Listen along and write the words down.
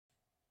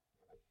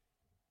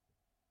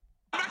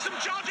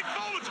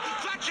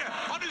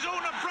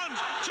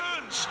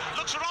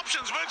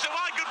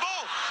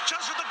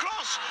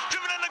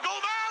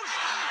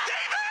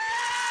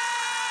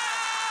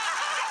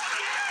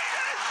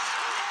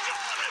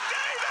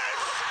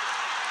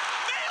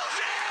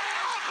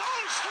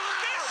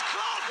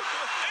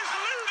It's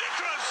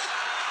ludicrous.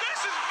 This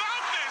is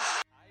madness.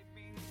 I've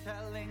been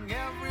telling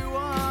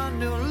everyone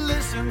to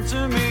listen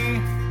to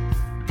me.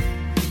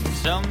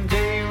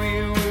 Someday we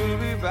will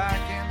be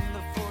back in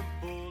the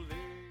football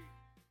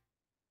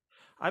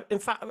league. In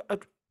fact,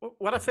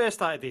 when I first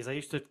started these, I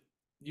used to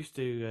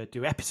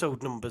do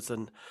episode numbers,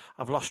 and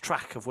I've lost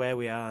track of where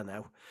we are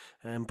now.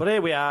 But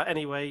here we are.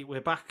 Anyway,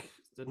 we're back.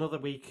 Another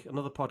week,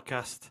 another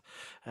podcast,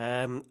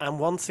 and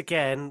once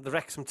again, the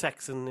Wrexham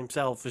Texan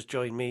himself has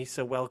joined me.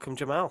 So welcome,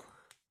 Jamal.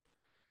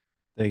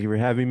 Thank you for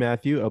having me,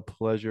 Matthew. A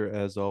pleasure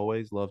as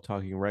always. Love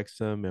talking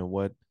Wrexham, and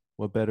what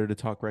better to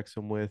talk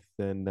Wrexham with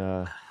than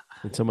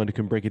someone who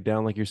can break it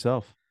down like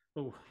yourself.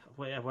 Oh,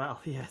 well,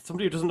 yeah,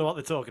 somebody who doesn't know what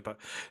they're talking about.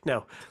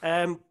 No.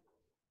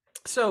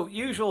 So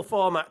usual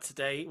format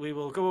today. We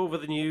will go over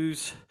the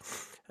news.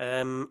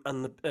 And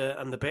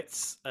the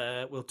bits.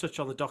 We'll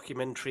touch on the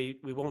documentary.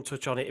 We won't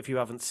touch on it if you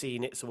haven't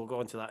seen it, so we'll go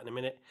into that in a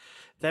minute.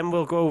 Then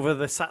we'll go over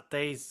the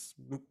Saturday's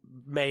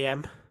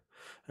mayhem,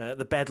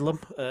 the bedlam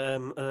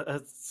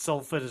at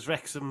Salford, as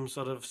Wrexham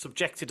sort of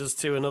subjected us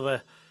to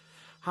another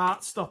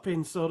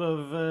heart-stopping sort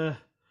of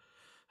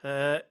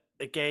a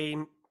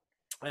game.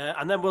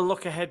 And then we'll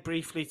look ahead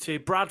briefly to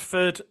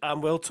Bradford,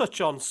 and we'll touch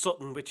on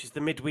Sutton, which is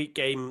the midweek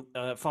game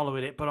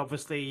following it. But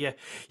obviously,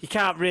 you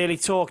can't really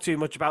talk too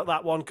much about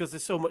that one because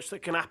there's so much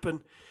that can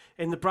happen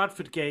in the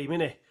Bradford game,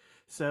 innit?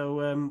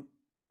 So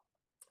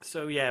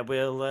yeah,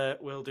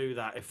 we'll do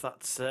that if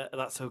that's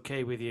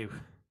okay with you.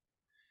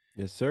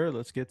 Yes, sir.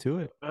 Let's get to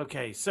it.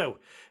 Okay, so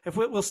if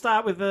we'll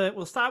start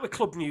with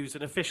club news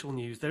and official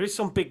news. There is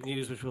some big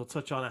news which we'll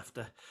touch on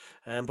after,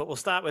 but we'll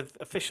start with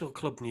official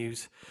club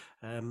news.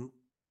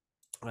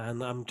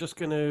 And I'm just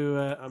going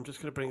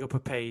to bring up a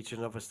page,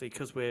 and obviously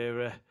because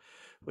we're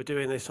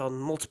doing this on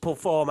multiple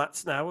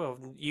formats now,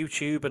 on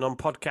YouTube and on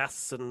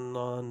podcasts and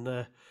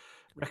on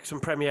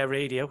Wrexham Premier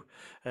Radio.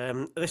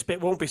 This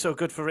bit won't be so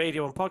good for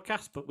radio and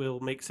podcast, but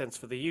will make sense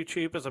for the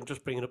YouTubers. I'm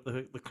just bringing up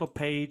the club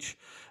page,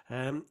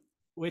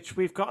 which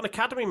we've got an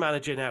academy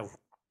manager now.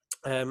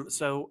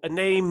 So a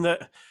name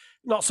that,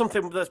 not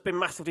something that's been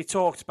massively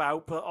talked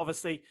about, but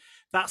obviously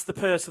that's the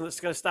person that's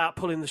going to start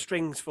pulling the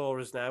strings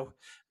for us now.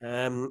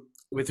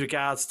 With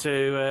regards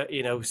to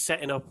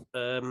setting up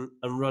and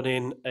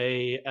running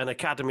an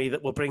academy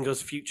that will bring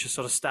us future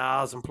sort of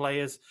stars and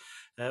players.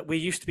 We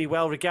used to be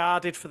well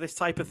regarded for this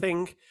type of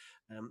thing.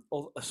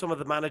 Some of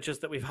the managers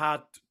that we've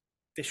had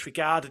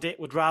disregarded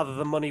it, would rather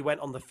the money went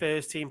on the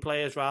first team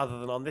players rather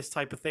than on this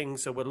type of thing.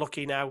 So we're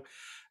lucky now.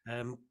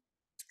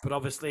 But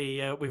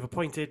obviously we've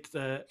appointed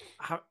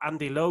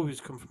Andy Lowe, who's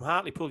come from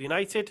Hartlepool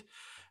United.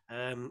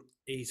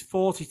 He's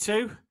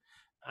 42,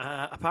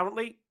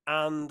 apparently.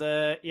 And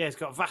he's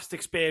got vast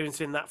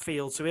experience in that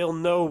field, so he'll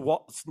know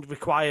what's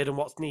required and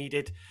what's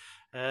needed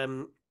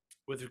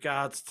with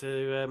regards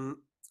to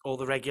all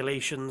the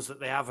regulations that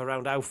they have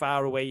around how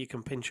far away you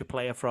can pinch a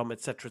player from,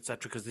 etc.,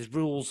 because there's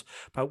rules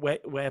about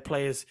where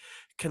players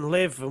can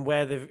live and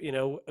where they've,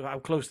 how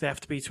close they have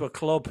to be to a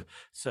club.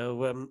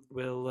 So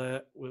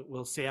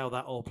we'll see how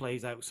that all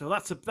plays out. So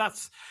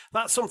that's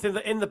something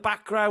that in the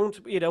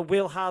background,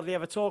 we'll hardly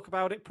ever talk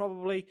about it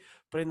probably.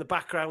 But in the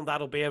background,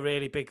 that'll be a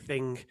really big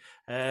thing.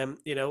 A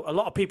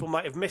lot of people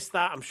might have missed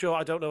that. I'm sure.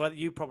 I don't know whether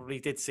you probably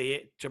did see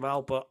it,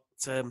 Jamal, but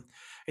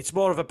it's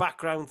more of a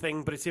background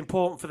thing. But it's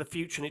important for the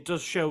future, and it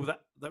does show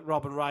that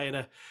Rob and Ryan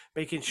are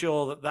making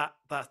sure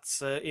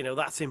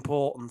that's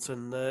important,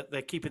 and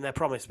they're keeping their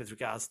promise with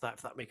regards to that.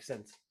 If that makes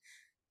sense.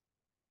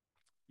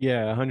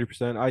 Yeah,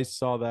 100%. I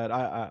saw that.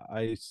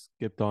 I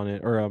skipped on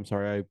it, or I'm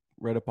sorry, I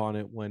read up on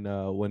it when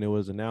it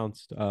was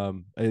announced.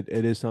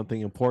 It is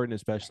something important,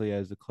 especially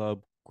as the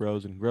club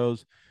grows and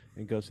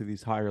goes to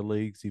these higher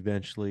leagues.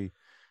 Eventually,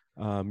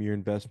 your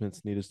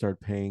investments need to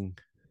start paying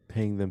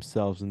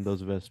themselves, and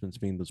those investments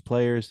being those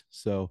players.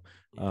 So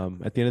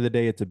at the end of the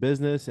day, it's a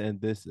business,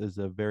 and this is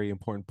a very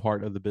important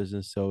part of the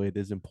business. So it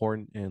is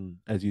important, and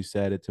as you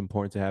said, it's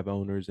important to have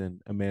owners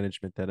and a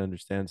management that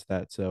understands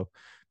that. So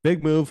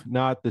big move,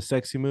 not the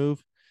sexy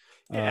move,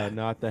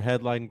 not the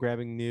headline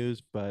grabbing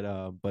news, but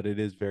it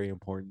is very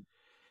important.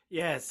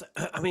 Yes,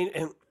 I mean,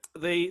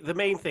 the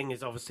main thing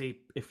is obviously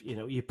if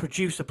you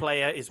produce a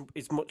player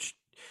is much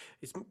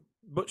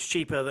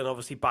cheaper than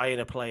obviously buying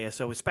a player.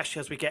 So especially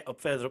as we get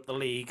further up the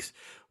leagues,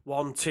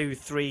 1, 2,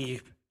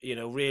 3,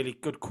 really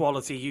good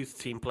quality youth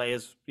team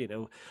players,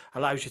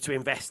 allows you to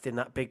invest in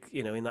that big,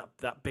 in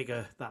that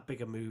bigger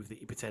move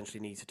that you potentially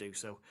need to do.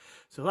 So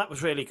that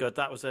was really good.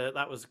 That was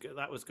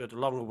good.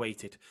 Long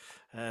awaited.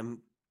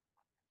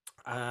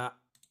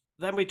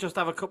 Then we just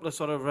have a couple of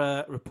sort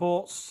of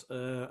reports,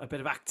 a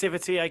bit of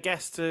activity, I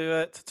guess,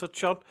 to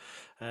touch on.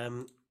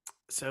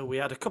 So we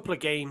had a couple of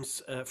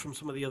games from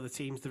some of the other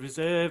teams, the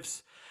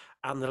reserves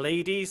and the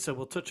ladies. So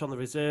we'll touch on the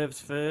reserves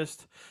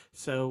first.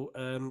 So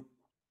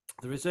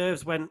the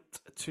reserves went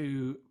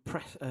to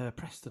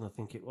Preston, I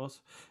think it was.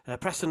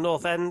 Preston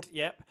North End,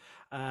 yep.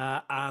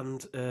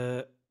 And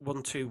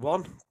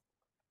 1-2-1.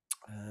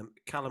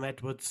 Callum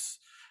Edwards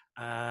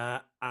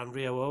and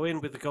Rio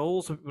Owen with the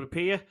goals, it would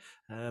appear.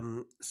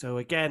 So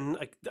again,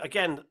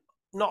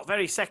 not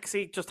very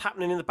sexy, just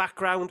happening in the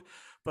background.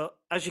 But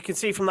as you can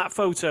see from that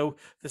photo,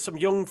 there's some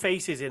young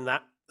faces in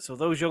that. So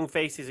those young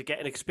faces are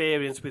getting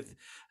experience with,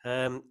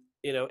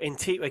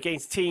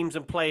 against teams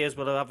and players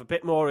will have a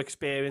bit more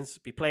experience,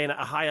 be playing at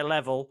a higher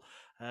level.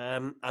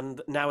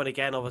 And now and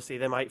again, obviously,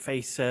 they might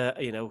face, a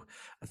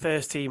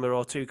first teamer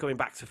or two coming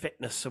back to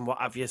fitness and what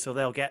have you. So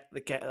they'll get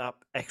that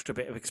extra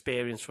bit of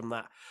experience from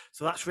that.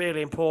 So that's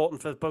really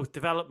important for both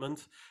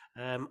development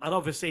and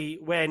obviously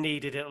where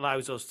needed. It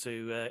allows us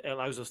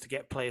to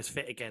get players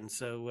fit again.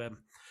 So,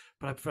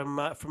 but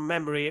from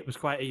memory, it was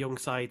quite a young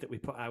side that we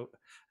put out.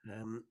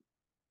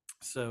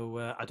 So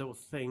I don't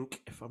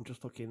think, if I'm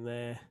just looking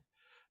there,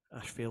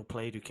 Ashfield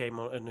played, who came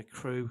on in the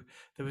crew.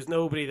 There was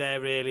nobody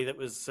there really that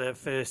was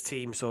first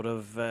team sort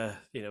of,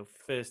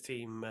 first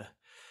team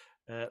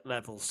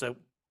level. So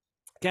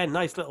again,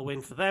 nice little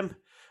win for them.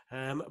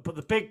 But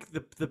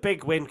the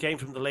big win came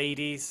from the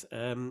ladies.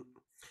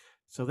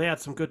 So they had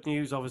some good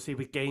news, obviously,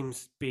 with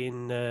games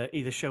being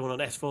either shown on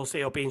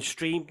S4C or being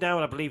streamed now.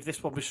 And I believe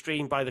this one was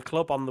streamed by the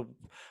club on the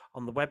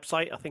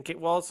website, I think it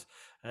was.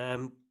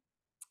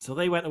 So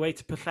they went away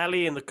to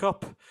Pwllheli in the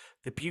Cup,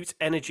 the Bute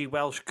Energy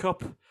Welsh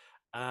Cup,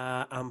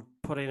 and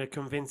put in a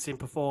convincing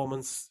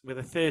performance with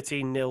a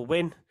 13-0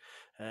 win.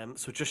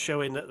 So just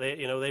showing that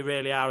they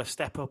really are a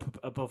step up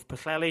above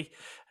Pwllheli.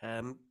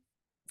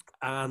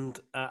 And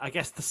I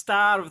guess the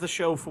star of the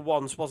show for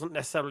once wasn't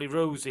necessarily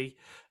Rosie,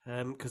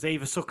 because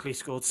Ava Suckley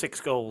scored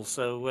 6 goals.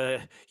 So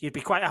you'd be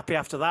quite happy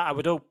after that. I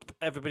would hope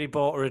everybody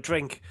bought her a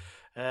drink.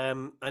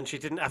 And she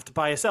didn't have to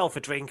buy herself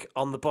a drink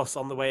on the bus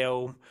on the way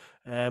home.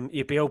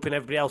 You'd be hoping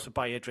everybody else would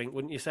buy you a drink,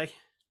 wouldn't you say?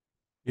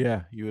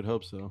 Yeah, you would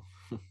hope so.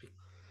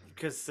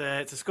 Because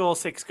to score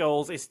 6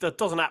 goals, it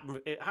doesn't happen.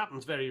 It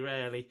happens very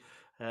rarely.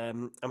 I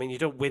mean, you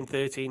don't win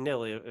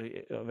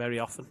 13-0 very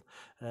often,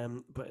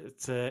 but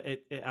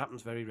it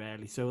happens very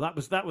rarely. So that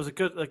was a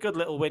good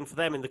little win for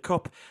them in the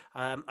cup.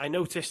 I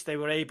noticed they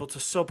were able to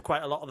sub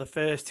quite a lot of the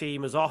first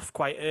teamers off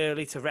quite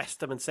early to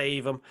rest them and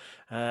save them,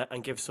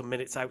 and give some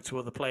minutes out to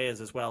other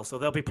players as well. So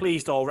they'll be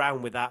pleased all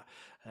round with that.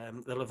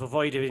 They'll have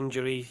avoided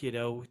injury.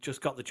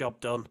 Just got the job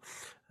done.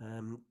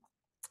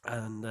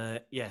 Some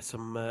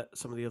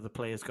of the other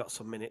players got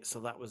some minutes,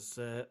 so that was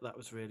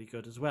really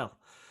good as well.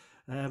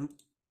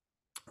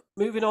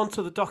 Moving on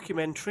to the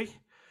documentary,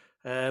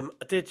 we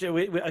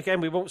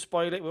won't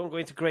spoil it. We won't go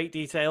into great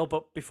detail,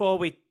 but before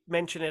we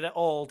mention it at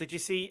all, did you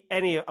see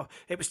any?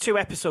 It was 2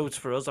 episodes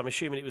for us. I'm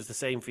assuming it was the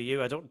same for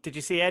you. Did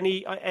you see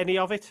any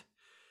of it?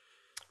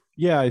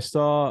 Yeah, I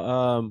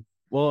saw.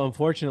 Well,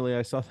 unfortunately,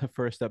 I saw the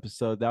first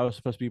episode. That was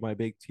supposed to be my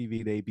big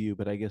TV debut,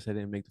 but I guess I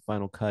didn't make the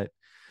final cut.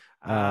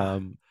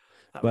 I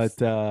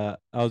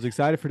was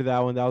excited for that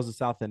one. That was the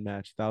Southend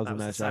match. That was the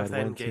match I had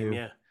went game, to.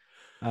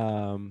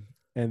 Yeah.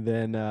 And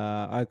then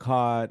I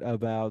caught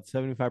about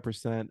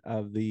 75%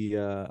 of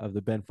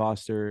the Ben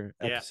Foster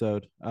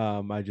episode.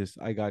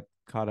 I got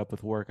caught up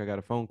with work. I got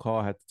a phone call.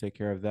 I had to take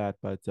care of that,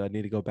 but I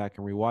need to go back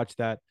and rewatch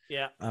that.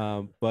 Yeah.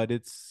 But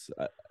it's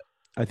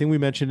I think we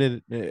mentioned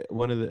it in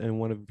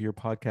one of your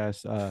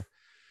podcasts.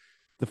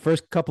 The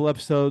first couple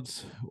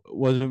episodes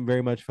wasn't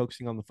very much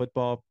focusing on the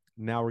football.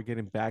 Now we're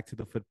getting back to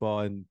the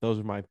football, and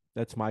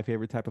that's my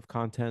favorite type of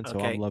content.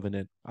 So I'm loving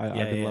it. I've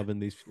been loving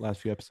these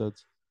last few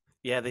episodes.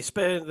 Yeah,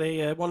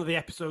 one of the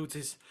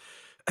episodes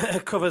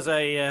covers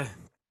about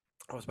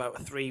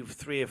a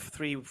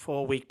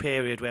 3-4 week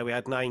period where we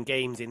had 9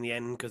 games in the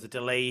end because of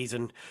delays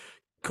and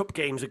cup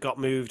games that got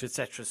moved,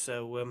 etc.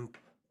 So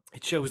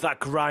it shows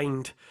that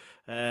grind.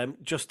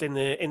 Just in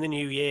the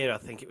new year, I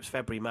think it was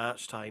February,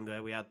 March time,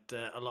 where we had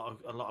a lot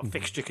of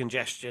fixture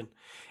congestion,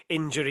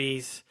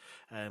 injuries.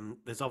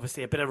 There's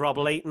obviously a bit of Rob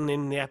Layton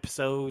in the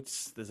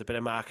episodes. There's a bit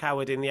of Mark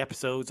Howard in the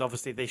episodes.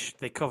 Obviously,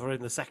 they cover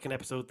in the second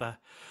episode the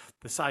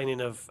signing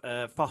of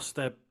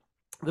Foster.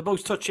 The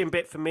most touching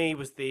bit for me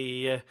was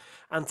the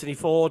Anthony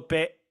Ford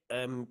bit,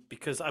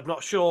 because I'm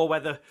not sure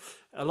whether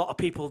a lot of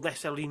people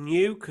necessarily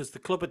knew, because the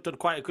club had done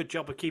quite a good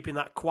job of keeping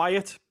that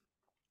quiet.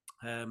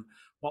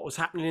 What was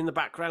happening in the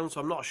background, so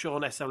I'm not sure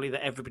necessarily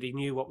that everybody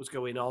knew what was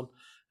going on.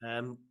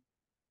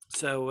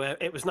 So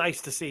it was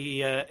nice to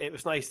see. It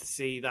was nice to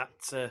see that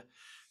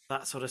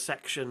sort of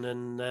section,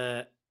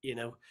 and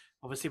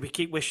obviously we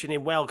keep wishing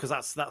him well, because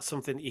that's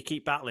something that you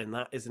keep battling,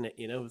 that, isn't it?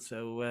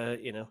 So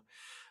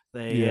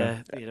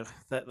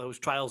those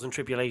trials and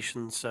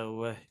tribulations.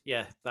 So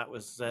that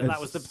was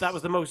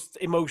the most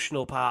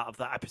emotional part of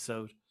that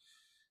episode.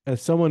 As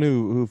someone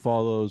who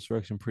follows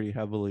Wrexham pretty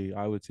heavily,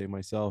 I would say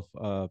myself,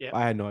 I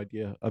had no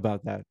idea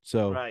about that.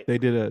 So they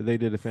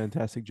did a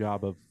fantastic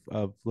job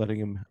of letting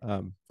him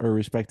or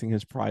respecting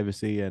his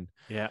privacy, and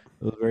it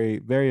was very,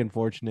 very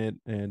unfortunate.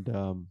 And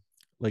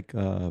like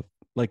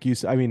you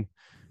said, I mean,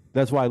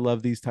 that's why I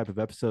love these type of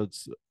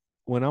episodes.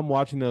 When I'm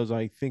watching those,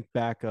 I think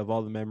back of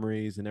all the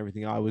memories and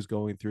everything I was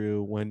going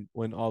through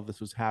when all this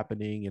was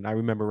happening. And I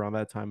remember around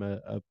that time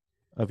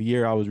of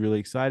year, I was really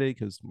excited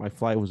because my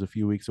flight was a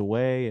few weeks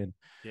away, and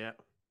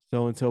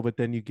so. But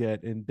then you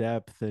get in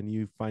depth and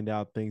you find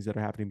out things that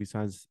are happening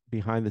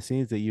behind the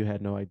scenes that you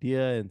had no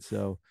idea. And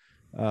so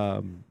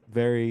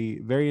Very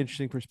very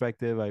interesting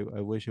perspective.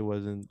 I wish it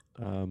wasn't.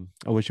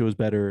 I wish it was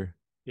better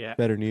Yeah.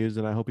 better news,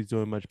 and I hope he's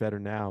doing much better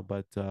now.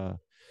 But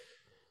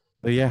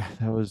yeah,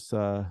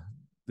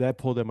 that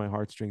pulled at my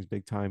heartstrings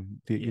big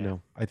time. You Yeah.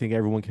 know, I think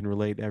everyone can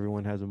relate.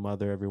 Everyone has a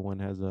mother. Everyone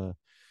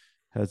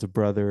has a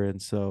brother,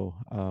 and so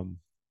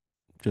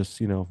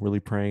just really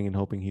praying and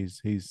hoping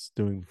he's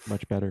doing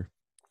much better.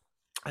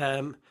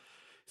 Um,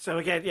 so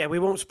again, yeah, we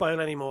won't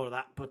spoil any more of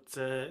that.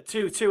 But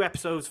two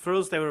episodes for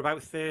us. They were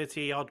about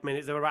 30 odd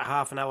minutes. They were about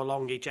half an hour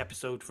long each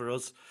episode for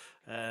us.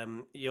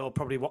 You'll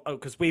probably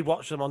because we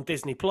watch them on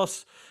Disney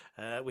Plus.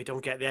 We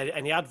don't get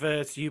any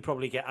adverts. You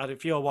probably get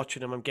if you're watching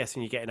them. I'm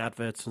guessing you're getting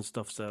adverts and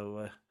stuff.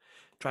 So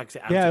drags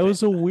it out. Yeah, a it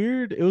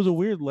bit. was a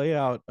weird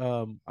layout.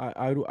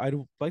 I'd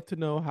like to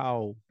know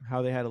how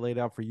they had it laid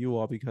out for you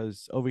all,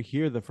 because over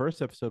here the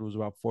first episode was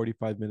about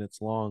 45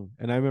 minutes long,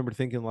 and I remember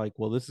thinking like,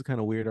 well, this is kind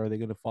of weird. Are they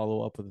going to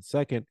follow up with a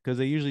second? Because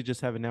they usually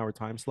just have an hour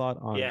time slot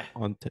Yeah.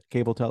 on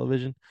cable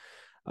television.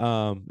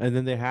 And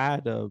then they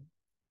had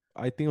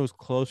I think it was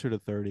closer to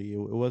 30. It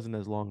wasn't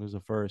as long as the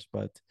first,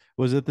 but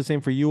was it the same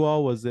for you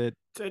all? Was it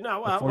So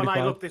no, a when I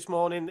 45? looked this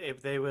morning,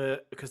 if they were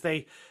because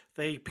they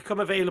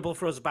become available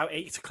for us about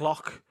 8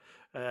 o'clock.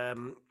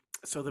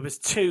 So there was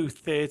 2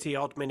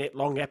 odd minute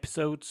long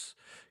episodes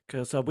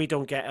because we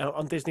don't get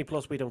on Disney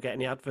Plus. We don't get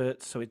any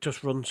adverts, so it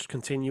just runs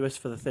continuous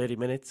for the 30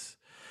 minutes.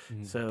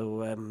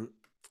 Mhm.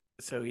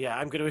 So yeah,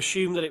 I'm going to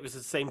assume that it was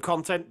the same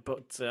content,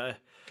 but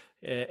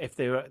if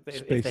they were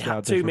if they Spaced had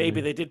out to, maybe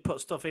differently. they did put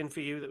stuff in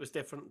for you that was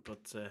different.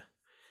 But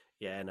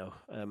yeah, no,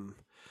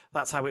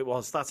 that's how it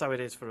was. That's how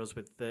it is for us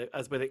with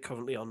as with it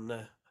currently on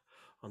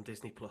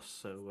Disney Plus.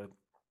 So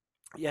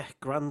yeah,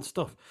 grand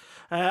stuff.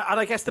 And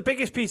I guess the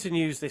biggest piece of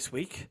news this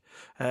week,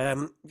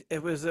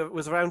 it was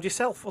around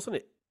yourself, wasn't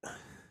it?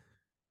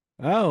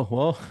 Oh,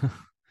 well,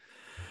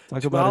 talk about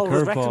a Jamal,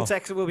 the Wrexham curveball.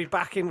 Texan will be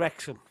back in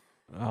Wrexham.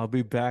 I'll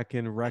be back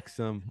in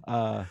Wrexham.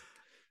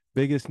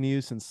 Biggest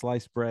news since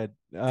sliced bread.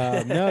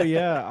 No,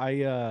 yeah,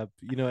 I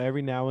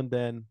every now and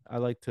then I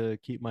like to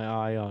keep my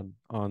eye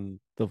on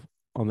the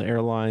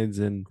airlines,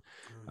 and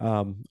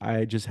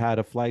I just had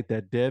a flight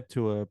that dipped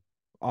to a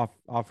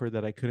offer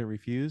that I couldn't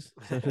refuse,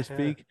 so to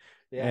speak,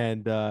 Yeah.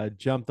 and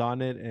jumped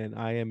on it, and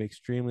I am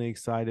extremely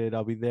excited.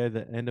 I'll be there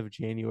the end of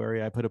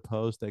January. I put a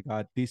post. I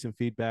got decent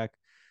feedback.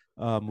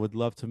 Would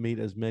love to meet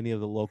as many of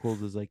the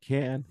locals as I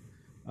can.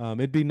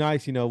 It'd be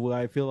nice,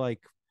 I feel like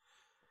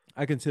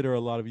I consider a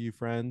lot of you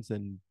friends,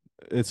 and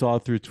it's all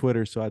through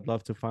Twitter. So I'd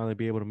love to finally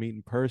be able to meet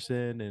in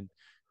person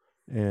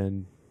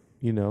and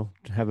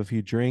have a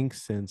few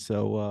drinks. And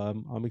so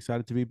I'm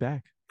excited to be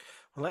back.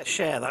 Well, let's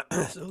share that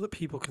so that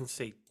people can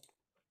see.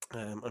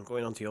 I'm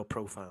going onto your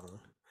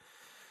profile.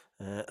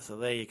 So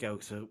there you go.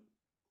 So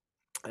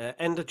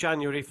end of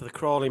January for the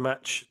Crawley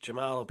match.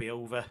 Jamal will be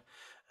over,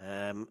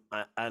 and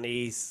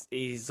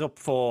he's up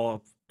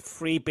for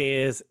free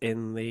beers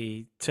in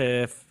the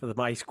turf for the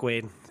Mice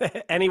Queen.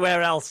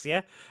 Anywhere else,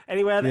 yeah?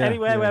 Anywhere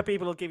Yeah. where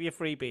people will give you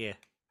free beer.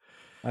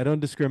 I don't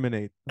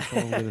discriminate. That's all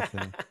I'm gonna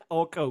say.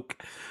 Or Coke.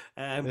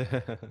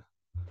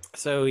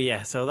 So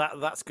yeah, so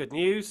that's good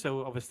news.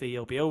 So obviously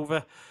you'll be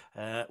over.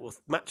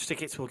 Match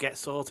tickets will get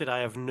sorted. I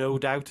have no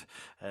doubt.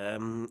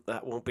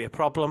 That won't be a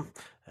problem.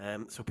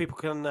 So people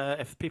can,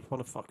 if people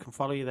want to can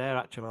follow you there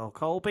at Jamal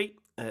Colby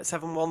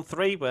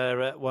 713.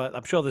 Where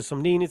I'm sure there's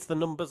some meaning to the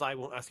numbers. I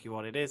won't ask you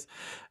what it is.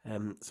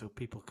 So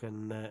people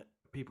can.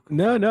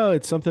 No,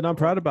 it's something I'm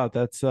proud about.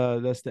 That's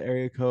the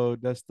area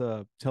code. That's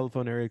the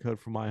telephone area code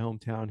for my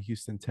hometown,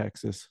 Houston,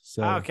 Texas.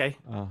 So okay.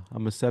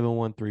 I'm a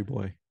 713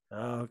 boy.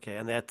 Okay,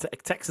 and the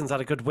Texans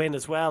had a good win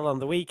as well on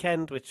the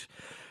weekend, which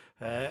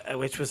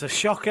was a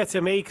shocker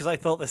to me because I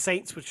thought the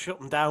Saints would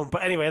shut them down.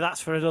 But anyway, that's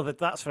for another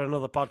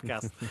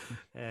podcast.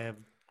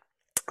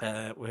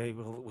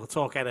 We'll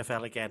talk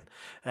NFL again.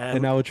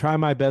 And I will try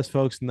my best,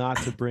 folks, not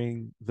to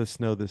bring the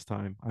snow this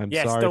time. I'm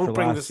yes, sorry don't for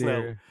bring last the snow.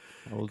 year.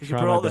 I will Because try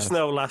you my brought the best.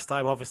 snow last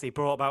time, obviously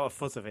brought about a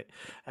foot of it.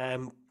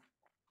 And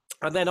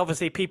then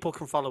obviously people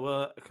can follow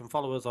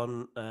us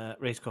on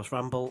Racecourse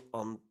Ramble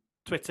on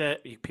Twitter.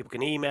 People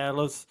can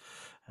email us.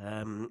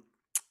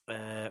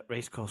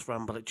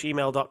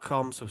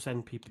 racecourseramble@gmail.com. So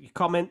send people your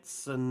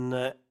comments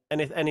and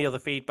any other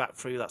feedback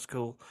through. That's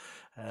cool.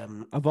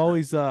 I've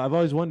always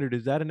wondered,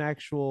 is that an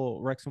actual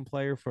Wrexham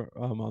player for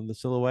on the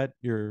silhouette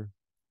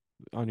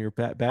on your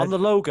badge? On the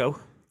logo.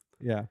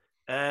 Yeah.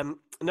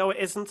 No, it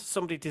isn't.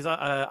 Somebody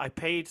I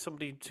paid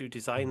somebody to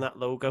design that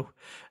logo.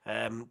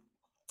 And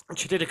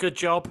she did a good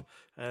job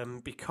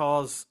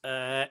because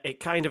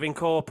it kind of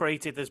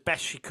incorporated as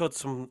best she could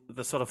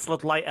the sort of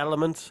floodlight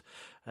element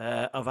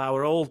of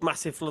our old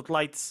massive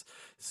floodlights.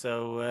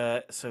 So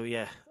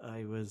yeah,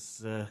 I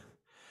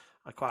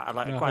quite I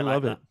like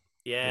love that. it.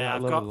 Yeah, I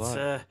I've love it a got.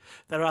 lot.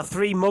 There are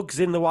 3 mugs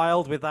in the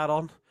wild with that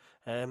on.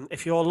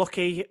 If you're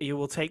lucky, you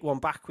will take one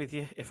back with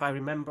you. If I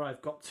remember,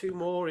 I've got 2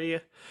 more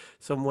here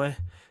somewhere.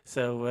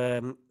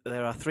 So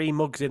there are 3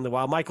 mugs in the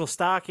wild. Michael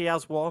Starkey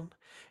has one.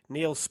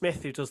 Neil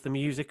Smith, who does the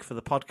music for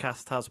the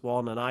podcast, has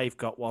one, and I've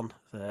got one.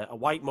 A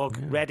white mug,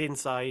 red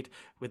inside,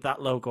 with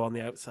that logo on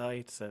the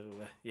outside. So,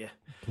 yeah.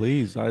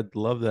 Please, I'd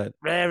love that.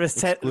 Rare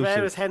as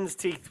Exclusive. hen's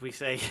teeth, we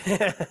say.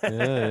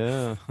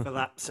 Yeah. For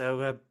that.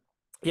 So,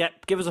 yeah,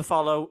 give us a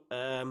follow.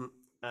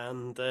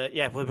 And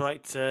yeah, we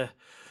might.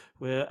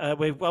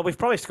 We've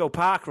promised to go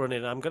park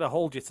running. I'm going to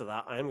hold you to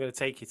that. I'm going to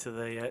take you to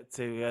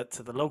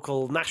the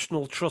local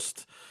National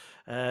Trust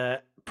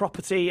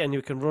property, and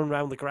you can run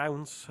around the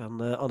grounds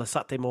on a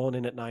Saturday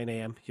morning at 9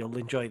 a.m. You'll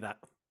enjoy that.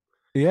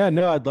 Yeah,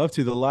 no, I'd love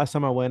to. The last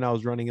time I went, I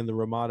was running in the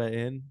Ramada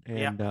Inn,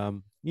 and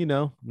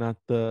Yeah. not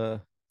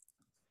the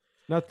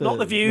Not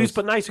the views, most...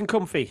 but nice and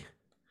comfy.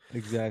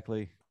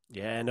 Exactly.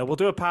 Yeah, no, we'll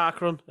do a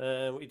park run.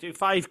 We do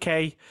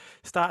 5K,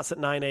 starts at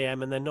 9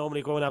 a.m. and then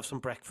normally go and have some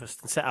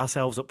breakfast and set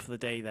ourselves up for the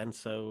day. Then,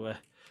 so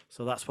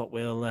that's what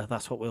we'll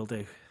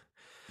do.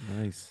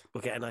 Nice.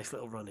 We'll get a nice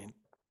little run in.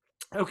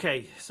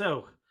 Okay,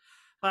 so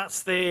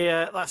that's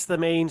the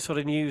main sort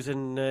of news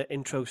and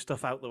intro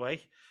stuff out the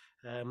way.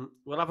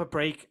 We'll have a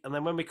break, and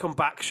then when we come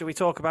back, shall we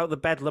talk about the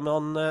Bedlam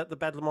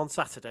on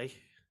Saturday?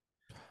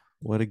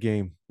 What a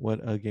game! What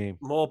a game!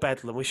 More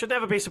Bedlam. We should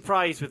never be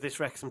surprised with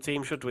this Wrexham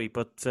team, should we?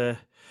 But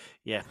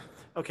yeah,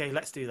 okay,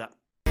 let's do that.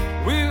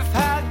 We've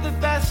had the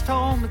best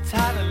home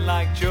talent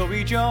like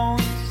Joey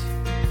Jones,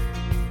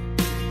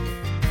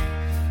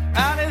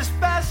 and his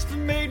best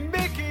made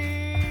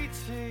Mickey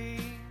T.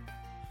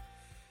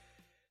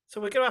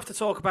 So we're going to have to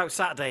talk about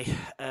Saturday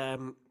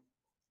in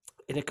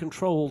a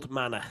controlled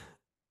manner.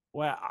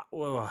 Where do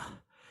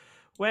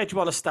you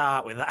want to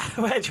start with that?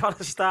 Where do you want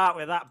to start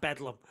with that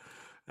Bedlam?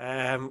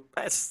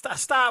 Let's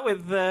start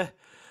with the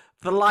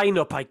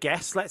lineup, I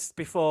guess.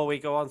 Before we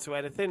go on to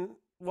anything.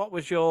 What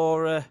was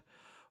your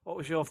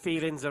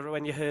feelings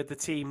when you heard the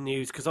team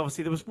news? Because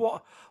obviously there was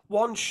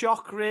one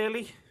shock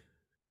really.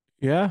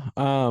 Yeah.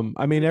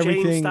 I mean,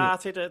 everything James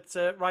started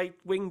at right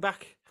wing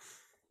back.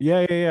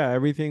 Yeah.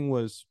 Everything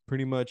was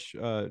pretty much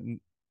the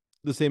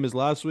same as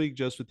last week,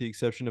 just with the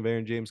exception of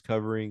Aaron James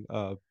covering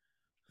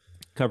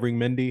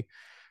Mendy.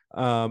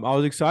 I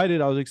was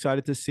excited. I was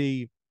excited to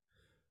see.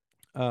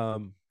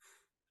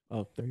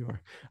 Oh, there you are.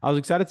 I was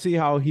excited to see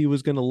how he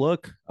was going to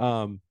look.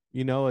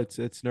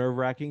 It's nerve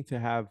wracking to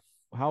have.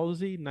 How old is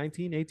he?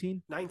 19,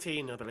 18?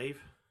 19, I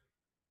believe.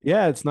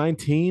 Yeah, it's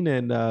 19,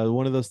 and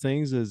one of those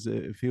things is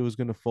if he was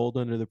going to fold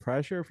under the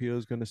pressure, if he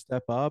was going to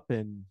step up,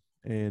 and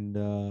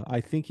I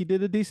think he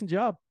did a decent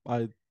job.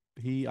 I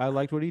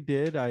liked what he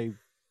did.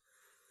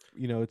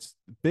 It's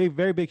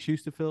very big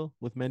shoes to fill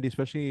with Mendy,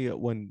 especially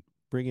when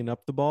bringing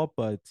up the ball.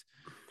 But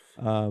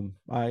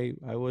I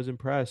was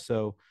impressed.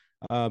 So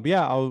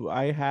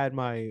I had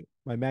my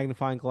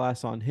magnifying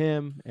glass on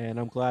him, and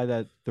I'm glad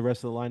that the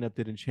rest of the lineup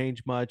didn't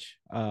change much.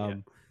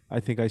 I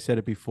think I said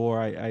it before.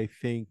 I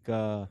think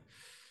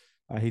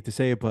I hate to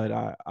say it, but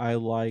I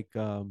like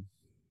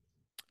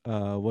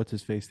what's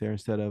his face there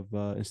instead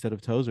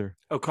of Tozer.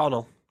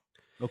 O'Connell,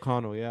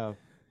 yeah.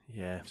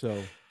 Yeah.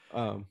 So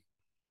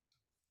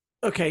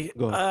okay.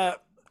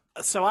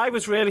 So I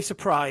was really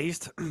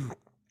surprised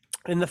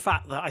in the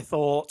fact that I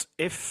thought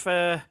if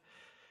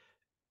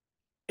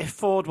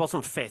Ford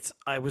wasn't fit,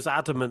 I was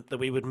adamant that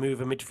we would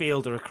move a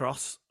midfielder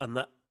across, and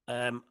that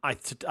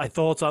I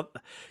thought,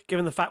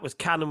 given the fact was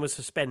Cannon was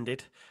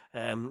suspended,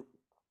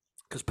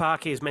 because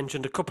Parky has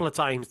mentioned a couple of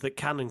times that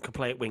Cannon could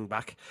play at wing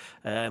back,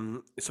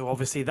 so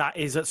obviously that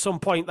is at some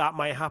point that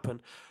might happen.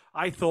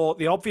 I thought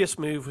the obvious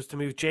move was to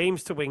move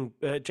James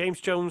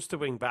Jones to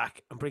wing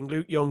back and bring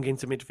Luke Young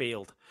into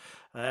midfield.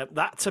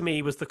 That to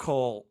me was the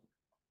call.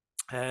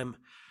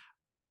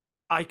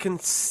 I can,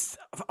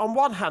 on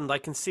one hand, I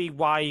can see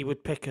why you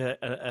would pick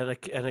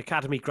an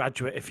academy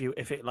graduate if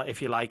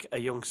you like a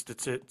youngster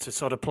to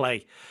sort of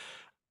play.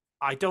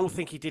 I don't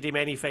think he did him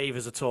any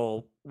favors at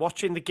all.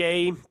 Watching the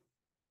game,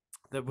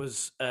 there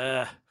was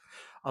a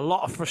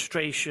lot of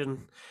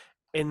frustration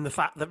in the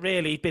fact that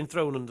really he'd been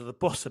thrown under the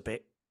bus a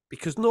bit.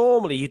 Because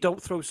normally you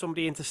don't throw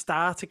somebody in to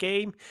start a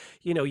game.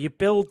 You know, you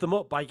build them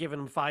up by giving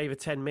them 5 or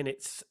 10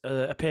 minutes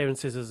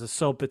appearances as a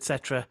sub,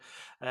 etc.,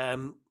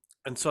 and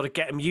sort of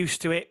get them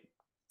used to it.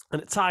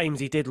 And at times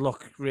he did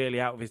look really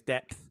out of his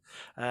depth.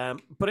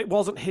 But it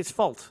wasn't his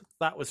fault.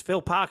 That was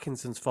Phil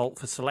Parkinson's fault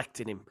for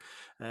selecting him.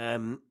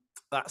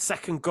 That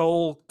second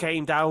goal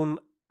came down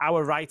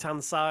our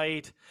right-hand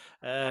side.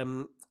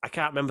 I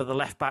can't remember the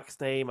left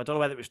back's name. I don't know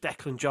whether it was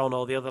Declan John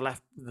or the other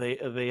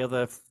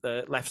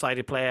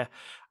left-sided player.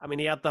 I mean,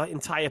 he had the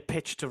entire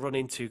pitch to run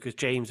into because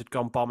James had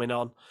gone bombing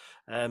on.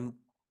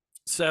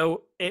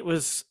 So it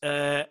was,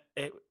 as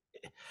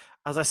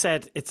I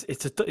said,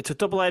 it's a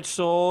double-edged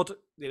sword.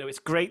 You know, it's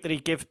great that he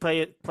gives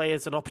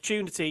players an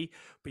opportunity,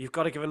 but you've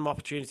got to give them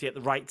opportunity at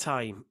the right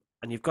time,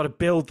 and you've got to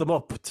build them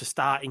up to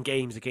start in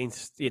games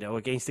against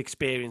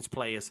experienced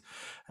players.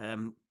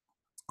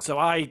 So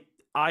I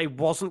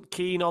wasn't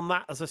keen on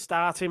that as a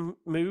starting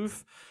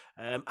move.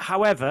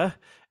 However,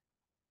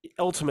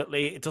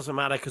 ultimately it doesn't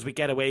matter because we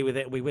get away with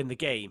it and we win the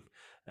game.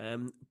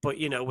 But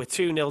we're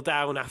 2-0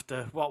 down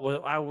after what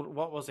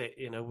was it?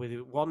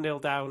 We're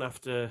 1-0 down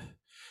after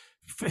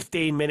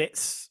 15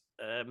 minutes.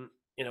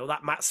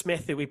 That Matt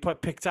Smith who we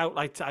picked out,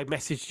 like I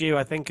messaged you,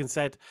 I think, and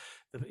said,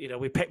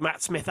 we picked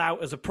Matt Smith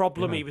out as a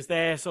problem. Yeah. He was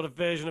their sort of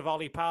version of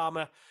Ollie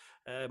Palmer.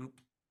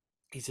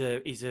 He's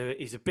a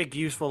big,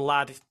 useful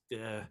lad.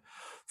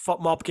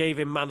 FotMob gave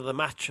him man of the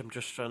match. I'm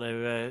just trying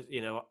to,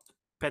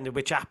 depending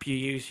which app you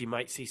use, you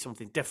might see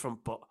something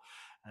different. But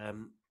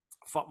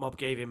FotMob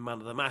gave him man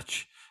of the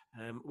match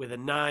with a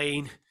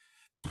 9.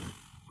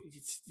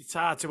 It's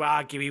hard to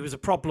argue. He was a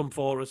problem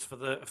for us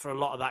for a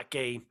lot of that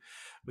game.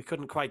 We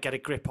couldn't quite get a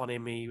grip on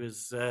him. He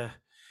was,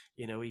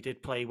 he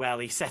did play well.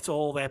 He set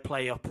all their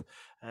play up.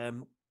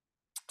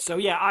 So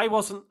yeah, I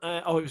wasn't.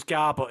 It was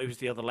Garbutt. It was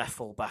the other left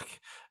fullback,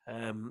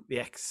 the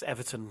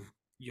ex-Everton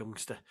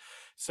youngster.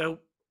 So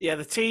yeah,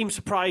 the team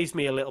surprised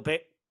me a little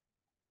bit.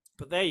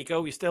 But there you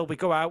go. We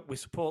go out. We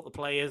support the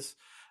players.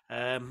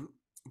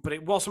 But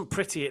it wasn't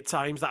pretty at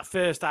times. That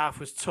first half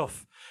was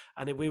tough,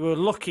 and we were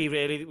lucky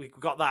really that we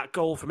got that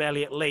goal from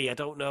Elliot Lee. I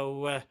don't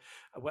know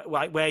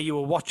where you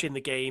were watching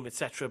the game,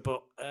 etc.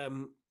 But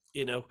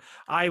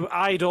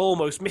I'd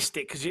almost missed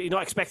it because you're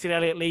not expecting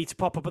Elliot Lee to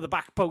pop up at the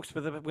back post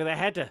with a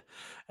header,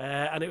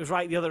 and it was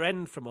right the other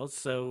end from us.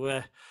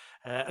 So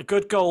a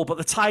good goal, but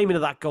the timing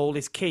of that goal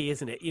is key,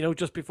 isn't it?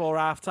 Just before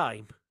half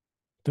time.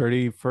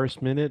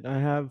 31st minute I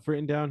have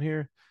written down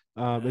here.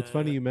 It's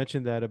funny you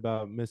mentioned that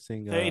about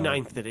missing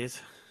 39th it is.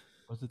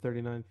 Was it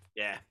 39th?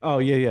 Yeah. Oh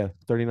yeah.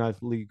 39th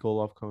league goal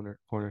off corner.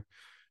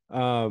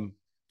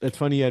 It's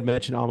funny you had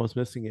mentioned almost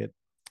missing it.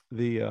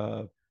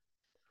 The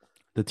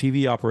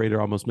TV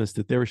operator almost missed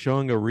it. They were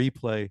showing a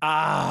replay.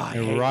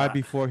 And right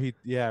before he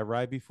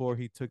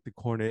took the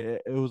corner,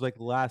 it was like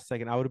last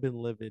second. I would have been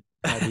livid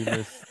had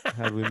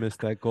we missed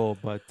that goal.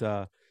 But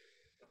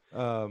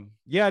I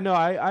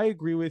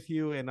agree with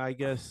you, and I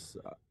guess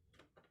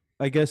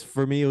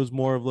for me it was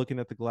more of looking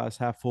at the glass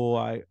half full.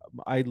 I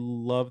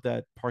love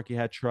that Parkey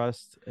had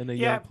trust in a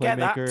young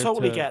playmaker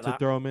to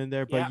throw him in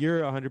there. But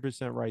you're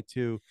 100% right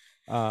too.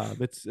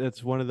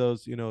 It's one of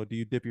those, do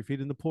you dip your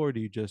feet in the pool or do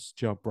you just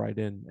jump right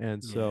in?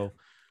 And so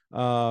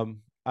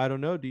I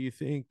don't know. Do you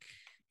think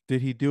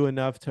did he do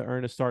enough to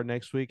earn a start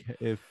next week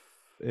if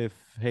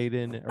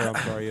Hayden or I'm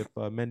sorry if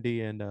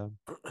Mendy and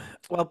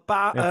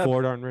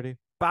Ford aren't ready?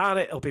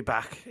 Barnett will be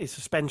back. His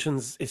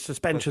suspension's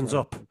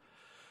up.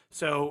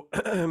 So,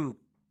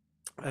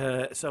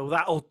 so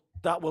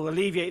that will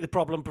alleviate the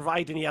problem,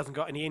 providing he hasn't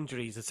got any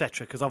injuries,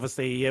 etc. Because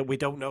obviously we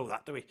don't know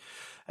that, do we?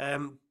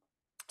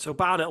 So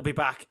Barnett will be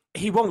back.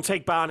 He won't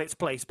take Barnett's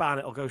place.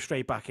 Barnett will go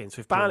straight back in. So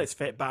if Barnett's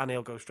fit, Barnett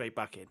will go straight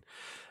back in.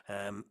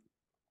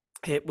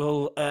 It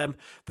will.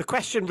 The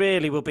question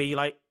really will be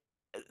like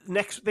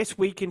this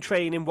week in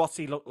training. What's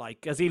he look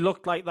like? Has he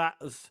looked like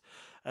that?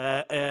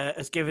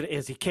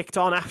 Has he kicked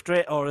on after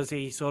it, or has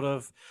he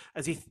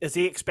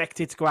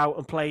expected to go out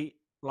and play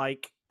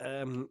like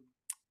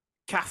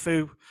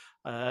Cafu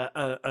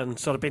and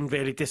sort of been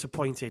really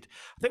disappointed?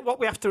 I think what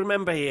we have to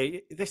remember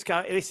here, this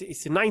guy,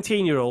 he's a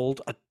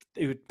 19-year-old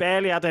who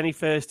barely had any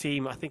first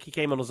team. I think he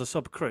came on as a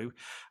sub crew,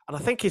 and I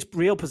think his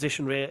real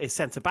position is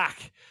centre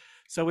back.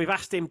 So we've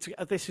asked him to.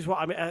 This is what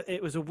I mean.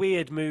 It was a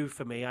weird move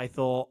for me. I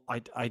thought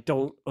I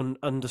don't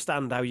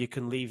understand how you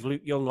can leave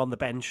Luke Young on the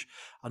bench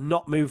and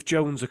not move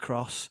Jones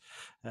across.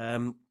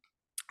 But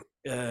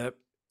as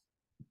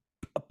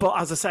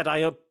I said,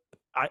 I'm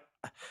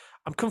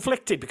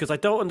conflicted because I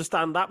don't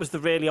understand. That was the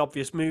really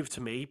obvious move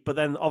to me. But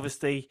then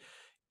obviously,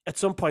 at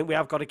some point we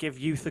have got to give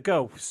youth a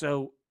go.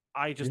 So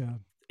I just,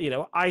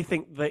 I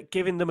think that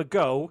giving them a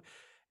go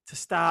to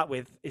start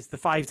with is the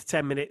 5 to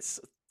 10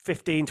 minutes.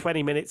 15,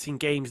 20 minutes in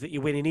games that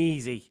you're winning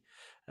easy,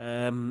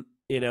 and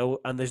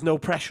there's no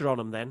pressure on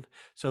them then,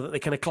 so that they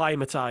can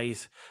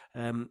acclimatise.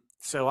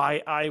 So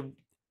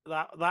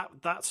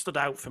that stood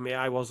out for me.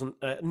 I wasn't.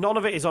 None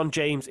of it is on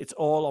James. It's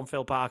all on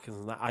Phil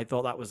Parkinson. I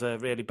thought that was a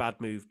really bad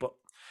move, but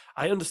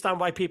I understand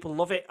why people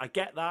love it. I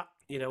get that.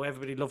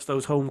 Everybody loves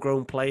those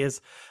homegrown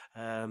players.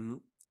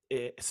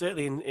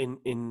 Certainly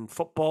in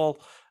football.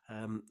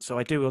 So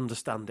I do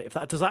understand it.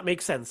 Does that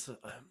make sense?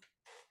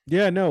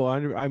 Yeah, no,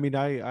 I mean,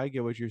 I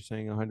get what you're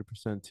saying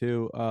 100%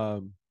 too. I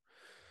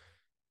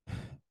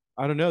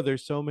don't know.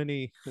 There's so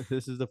many.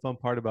 This is the fun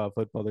part about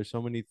football. There's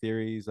so many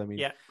theories. I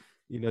mean,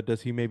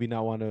 does he maybe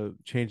not want to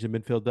change the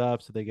midfield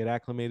up so they get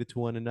acclimated to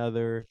one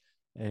another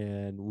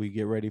and we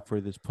get ready for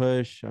this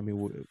push? I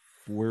mean,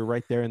 we're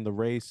right there in the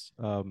race.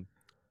 I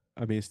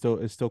mean, it's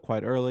still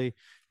quite early.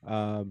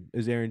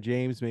 Is Aaron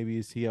James, maybe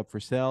is he up for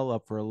sale,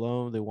 up for a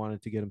loan? They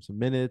wanted to get him some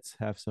minutes,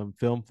 have some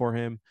film for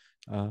him.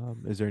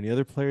 Is there any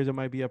other players that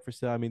might be up for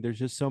sale? I mean, there's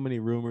just so many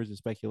rumors and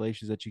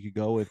speculations that you could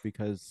go with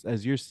because,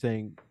 as you're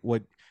saying,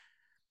 what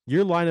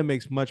your lineup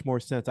makes much more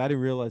sense. I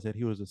didn't realize that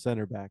he was a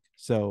center back.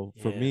 So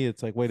for me,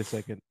 it's like, wait a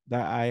second,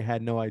 that I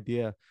had no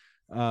idea.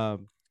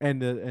 And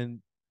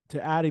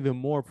to add even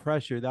more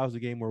pressure, that was a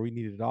game where we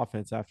needed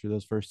offense after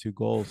those first 2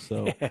 goals.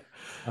 So,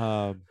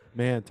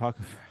 man, talk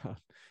about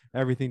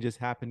everything just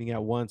happening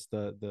at once,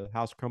 the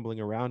house crumbling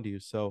around you.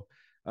 So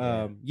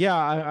Yeah.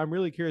 I'm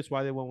really curious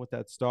why they went with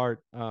that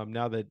start.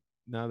 Now that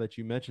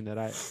you mentioned that,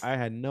 I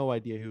had no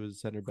idea who was a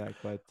center back,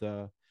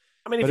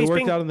 I mean, but it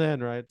worked out in the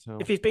end, right? if So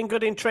he's been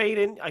good in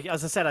training,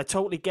 as I said, I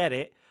totally get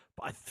it.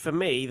 But for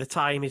me, the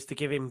time is to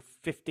give him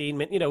 15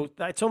 minutes. You know,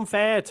 it's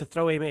unfair to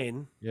throw him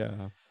in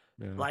yeah,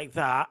 yeah. like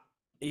that.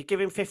 You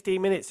give him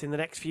 15 minutes in the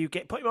next few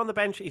get put him on the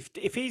bench.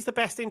 If he's the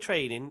best in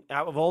training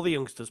out of all the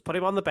youngsters, put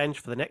him on the bench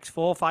for the next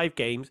 4 or 5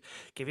 games.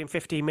 Give him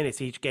 15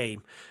 minutes each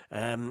game,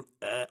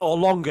 or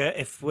longer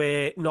if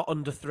we're not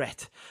under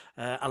threat,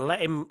 and let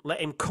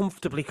him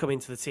comfortably come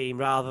into the team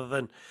rather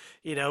than,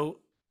 you know,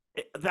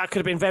 that could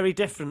have been very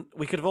different.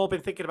 We could have all been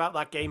thinking about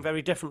that game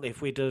very differently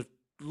if we'd have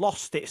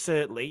lost it.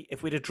 Certainly,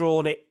 if we'd have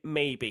drawn it,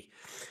 maybe.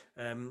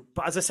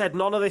 But as I said,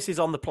 none of this is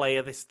on the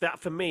player. That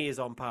for me is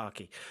on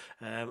Parky,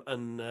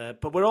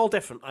 but we're all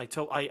different. I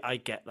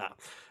get that.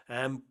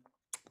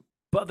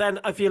 But then,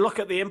 if you look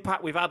at the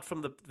impact we've had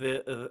from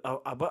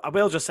I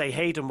will just say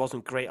Hayden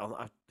wasn't great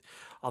on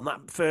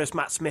that first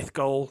Matt Smith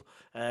goal.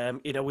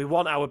 You know, we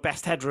want our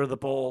best header of the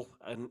ball,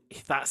 and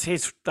that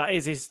is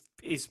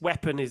his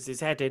weapon, is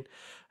his heading.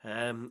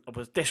 I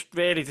was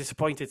really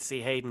disappointed to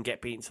see Hayden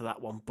get beaten to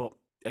that one, but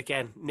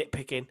again,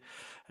 nitpicking.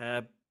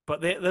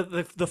 But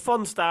the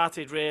fun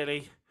started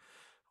really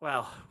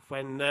well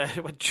when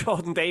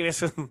Jordan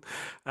Davis and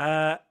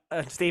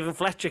Stephen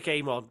Fletcher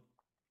came on,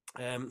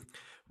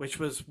 which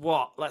was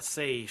what, let's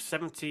see,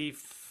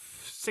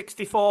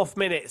 64th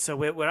minute. So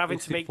we're having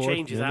to make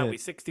changes, aren't we?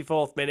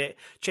 64th minute,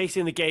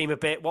 chasing the game a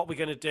bit. What we're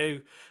going to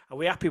do? Are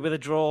we happy with a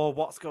draw?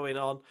 What's going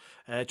on?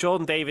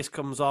 Jordan Davis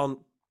comes on,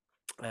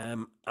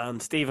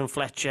 and Stephen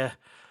Fletcher.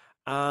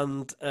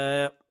 And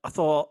I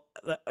thought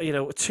that, you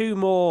know, 2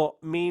 more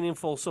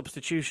meaningful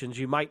substitutions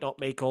you might not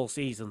make all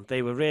season.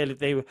 They were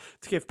to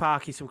give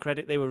Parky some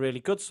credit, they were really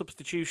good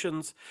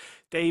substitutions.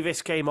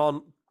 Davis came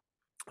on,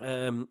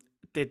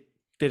 did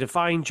a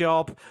fine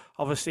job.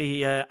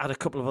 Obviously, had a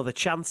couple of other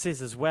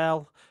chances as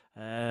well.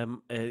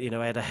 You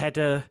know, had a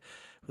header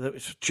that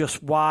was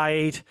just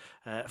wide.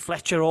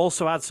 Fletcher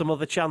also had some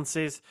other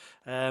chances,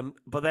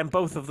 but then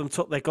both of them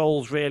took their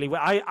goals really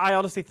well. I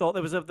honestly thought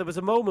there was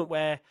a moment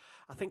where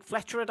I think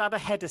Fletcher had a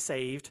header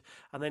saved,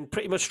 and then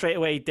pretty much straight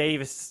away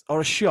Davis,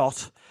 or a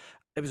shot.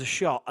 It was a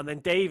shot, and then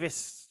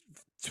Davis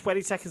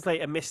 20 seconds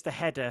later missed a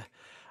header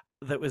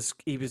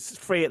he was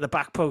free at the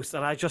back post,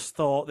 and I just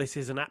thought, this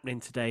isn't happening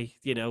today.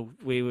 You know,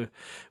 we were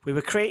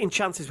creating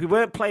chances. We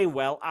weren't playing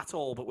well at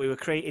all, but we were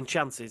creating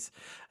chances.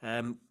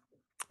 And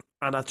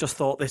I just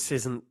thought, this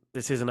isn't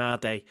our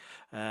day.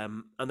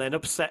 And then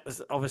upset,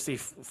 obviously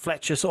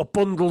Fletcher sort of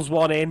bundles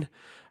one in,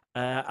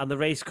 and the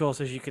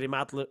racecourse, as you could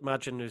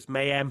imagine, was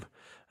mayhem.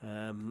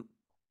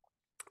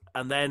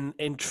 And then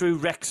in true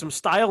Wrexham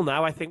style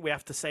now, I think we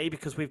have to say,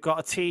 because we've got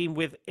a team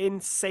with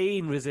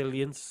insane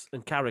resilience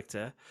and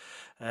character.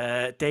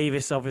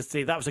 Davis,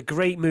 obviously, that was a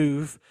great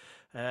move,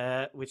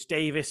 which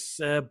Davis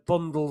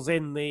bundles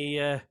in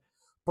the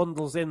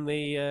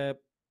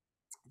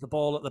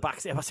ball at the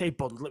back. If I say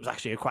bundle, it was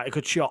actually quite a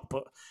good shot,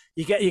 but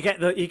you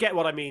get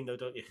what I mean, though,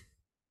 don't you?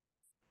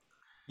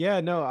 Yeah,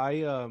 no,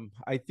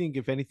 I think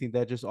if anything,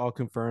 that just all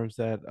confirms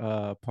that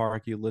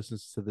Parky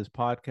listens to this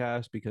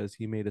podcast, because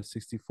he made a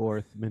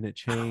 64th minute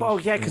change. Oh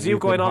yeah, because you were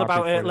going on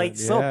about late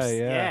subs.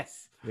 Yeah.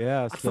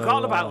 I'd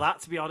forgotten about that,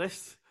 to be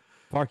honest.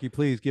 Parky,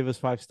 please give us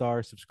 5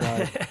 stars,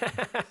 subscribe.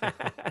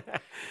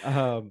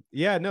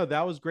 Yeah, no,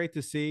 that was great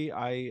to see.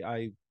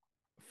 I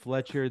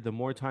Fletcher, the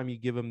more time you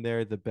give him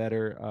there, the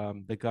better.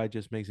 The guy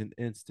just makes an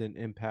instant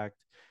impact.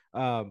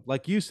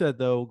 Like you said,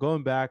 though,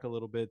 going back a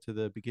little bit to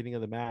the beginning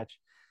of the match,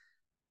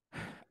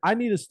 I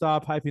need to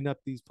stop hyping up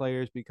these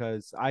players,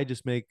 because I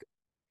just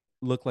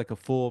look like a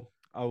fool.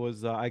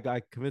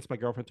 I convinced my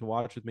girlfriend to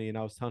watch with me, and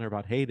I was telling her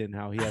about Hayden,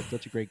 how he had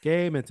such a great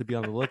game, and to be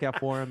on the lookout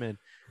for him, and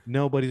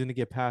nobody's going to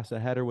get past a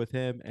header with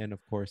him. And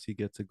of course he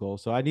gets a goal.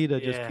 So I need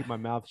to just keep my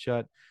mouth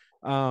shut.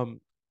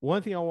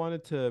 One thing I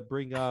wanted to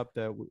bring up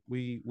that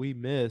we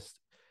missed,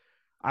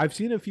 I've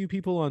seen a few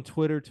people on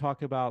Twitter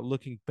talk about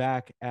looking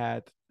back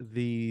at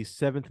the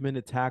 7th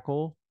minute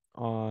tackle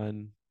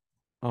on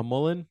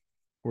Mullen,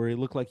 where he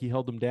looked like he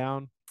held him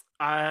down.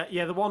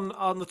 Yeah, the one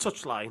on the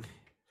touchline.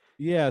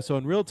 Yeah, so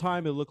in real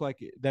time, it looked like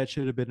that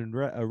should have been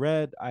a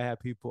red. I've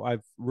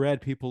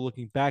read people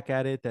looking back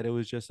at it that it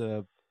was just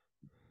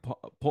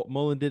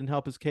Mullen didn't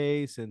help his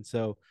case. And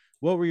so,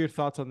 what were your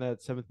thoughts on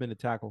that 7th minute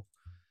tackle?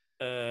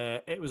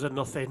 It was a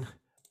nothing.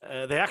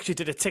 They actually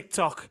did a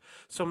TikTok.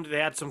 They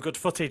had some good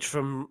footage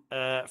from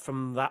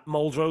that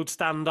Mould Road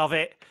stand of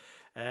it.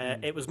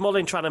 It was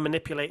Mullen trying to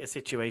manipulate a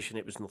situation.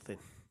 It was nothing.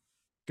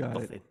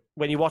 Nothing.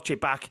 When you watch it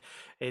back,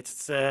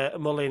 it's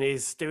Mullen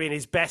is doing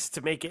his best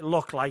to make it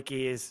look like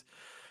he is.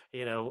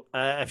 You know,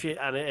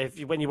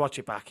 when you watch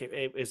it back,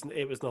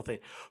 it was nothing.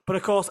 But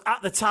of course,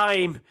 at the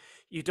time,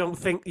 you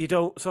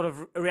don't sort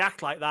of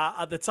react like that.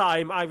 At the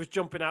time, I was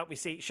jumping out my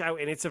seat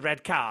shouting, "It's a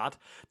red card!"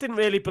 Didn't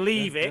really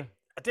believe it. Yeah.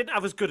 I didn't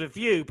have as good a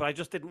view, but I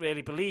just didn't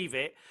really believe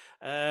it.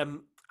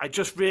 I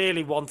just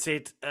really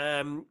wanted,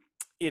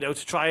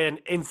 to try and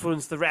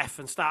influence the ref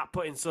and start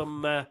putting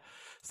some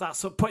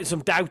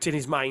doubt in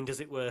his mind, as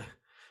it were.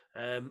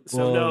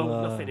 So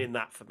no, nothing in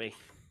that for me.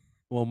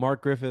 Well,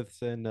 Mark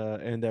Griffiths and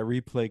that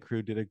replay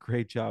crew did a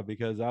great job,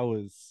 because I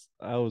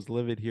was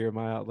livid here.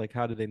 Like,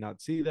 how did they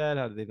not see that?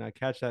 How did they not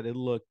catch that? It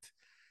looked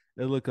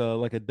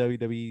like a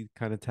WWE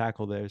kind of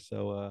tackle there.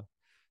 So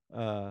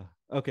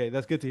okay,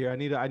 that's good to hear. I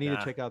need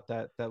to check out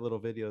that little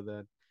video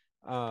then.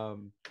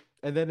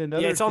 And then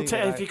another it's on.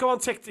 thing If you go on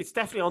TikTok, it's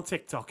definitely on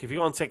TikTok. If you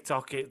go on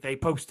TikTok, they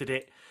posted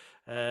it.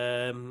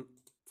 I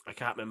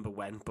can't remember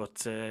when,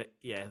 but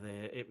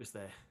it was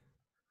there.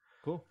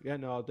 Cool. Yeah,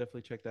 no, I'll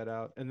definitely check that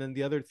out. And then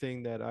the other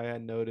thing that I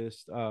had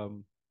noticed,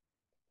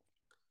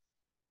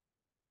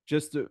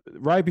 just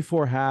right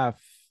before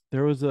half,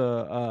 there was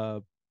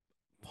a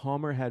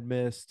Palmer had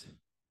missed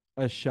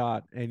a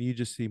shot, and you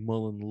just see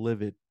Mullen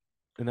livid.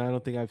 And I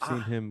don't think I've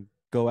seen him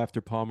go after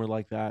Palmer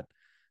like that.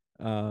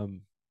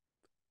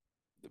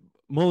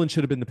 Mullen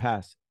should have been the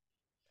pass,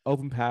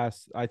 open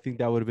pass. I think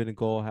that would have been a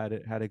goal had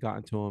it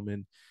gotten to him,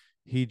 and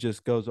he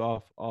just goes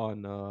off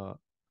on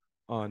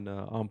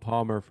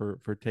Palmer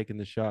for taking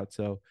the shot.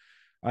 So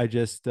I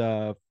just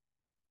for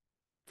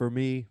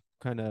me,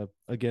 kind of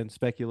again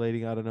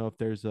speculating, I don't know if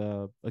there's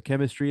a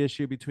chemistry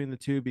issue between the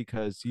two,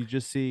 because you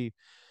just see,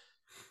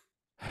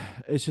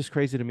 it's just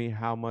crazy to me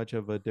how much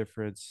of a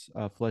difference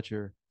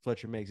Fletcher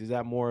makes. Is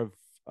that more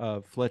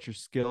of Fletcher's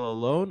skill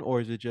alone, or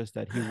is it just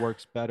that he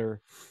works better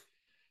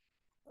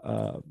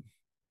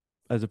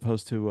as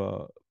opposed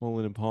to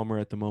Mullen and Palmer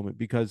at the moment?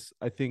 Because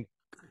I think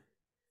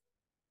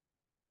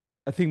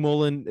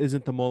Mullen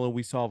isn't the Mullen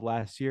we saw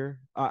last year.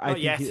 I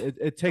think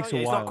it takes a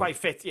while. He's not quite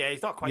fit. Yeah,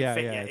 he's not quite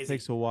fit yet. It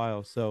takes a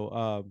while.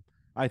 So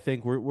I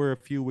think we're a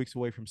few weeks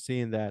away from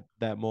seeing that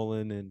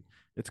Mullen, and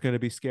it's going to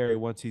be scary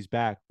once he's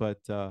back. But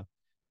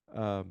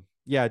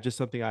yeah, just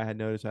something I had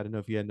noticed. I don't know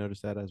if you had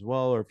noticed that as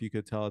well, or if you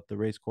could tell at the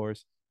race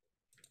course.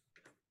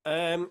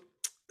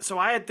 So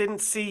I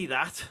didn't see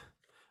that.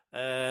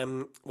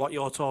 What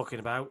you're talking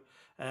about.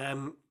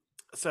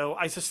 So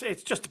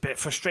it's just a bit of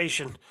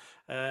frustration.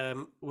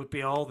 Would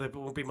be all. There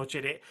won't be much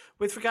in it.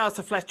 With regards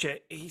to Fletcher,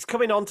 he's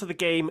coming onto the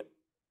game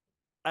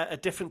at a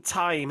different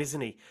time, isn't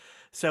he?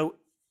 So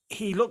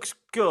he looks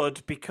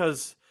good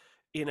because,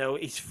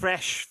 he's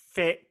fresh,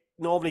 fit,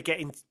 normally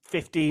getting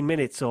 15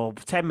 minutes or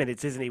 10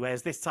 minutes, isn't he?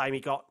 Whereas this time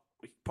he got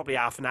probably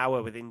half an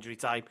hour with injury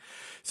time.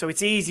 So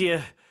it's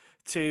easier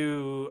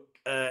to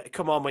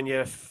come on when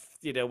you're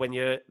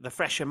the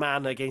fresher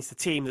man against a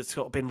team that's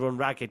sort of been run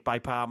ragged by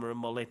Palmer and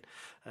Mullin.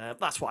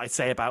 That's what I'd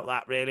say about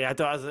that, really.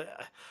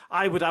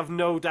 I would have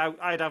no doubt.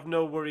 I'd have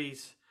no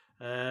worries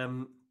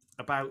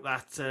about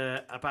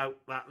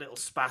that little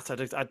spat.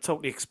 I'd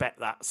totally expect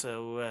that.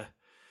 So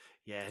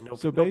no.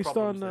 So no based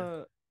on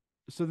there.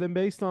 so then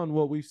based on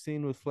what we've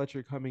seen with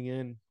Fletcher coming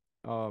in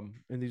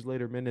these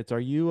later minutes, are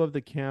you of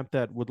the camp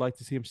that would like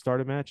to see him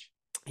start a match?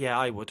 Yeah,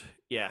 I would.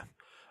 Yeah,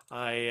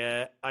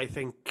 I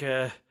think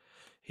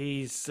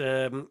he's.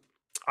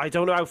 I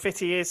don't know how fit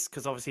he is,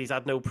 because obviously he's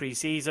had no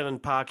pre-season,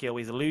 and Parky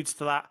always alludes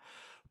to that.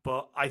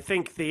 But I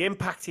think the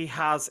impact he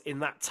has in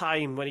that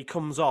time when he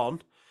comes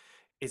on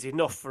is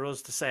enough for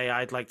us to say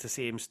I'd like to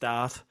see him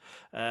start.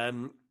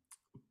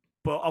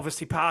 But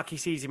obviously Parky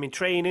sees him in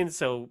training,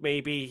 so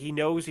maybe he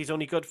knows he's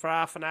only good for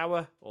half an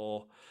hour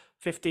or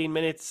 15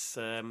 minutes.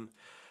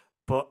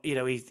 But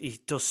he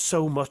does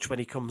so much when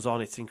he comes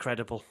on; it's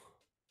incredible.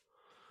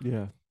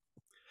 Yeah.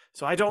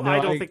 So I don't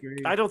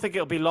think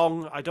it'll be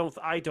long. I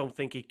don't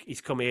think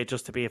he's come here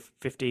just to be a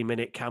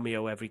 15-minute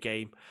cameo every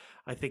game.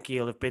 I think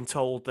he'll have been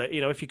told that,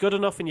 if you're good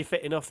enough and you're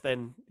fit enough,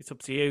 then it's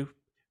up to you.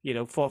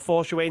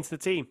 Force your way into the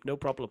team, no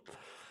problem.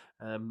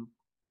 And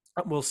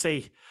we'll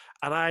see.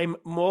 And I'm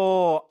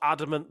more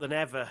adamant than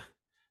ever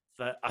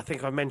that I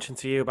think I mentioned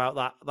to you about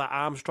that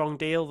Armstrong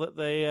deal that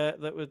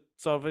that was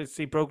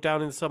obviously broke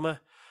down in the summer.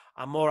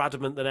 I'm more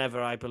adamant than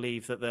ever. I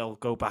believe that they'll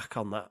go back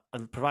on that,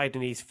 and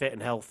providing he's fit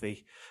and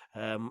healthy,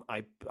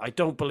 I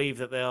don't believe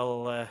that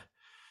they'll.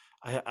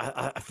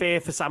 I fear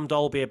for Sam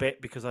Dolby a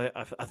bit, because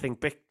I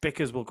think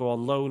Bickers will go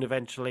on loan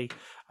eventually.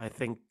 I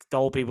think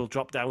Dolby will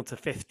drop down to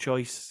 5th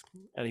choice,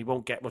 and he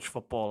won't get much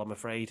football, I'm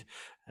afraid.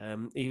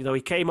 Even though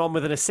he came on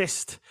with an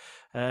assist,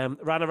 ran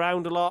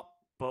around a lot,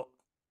 but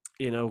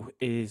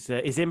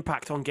his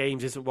impact on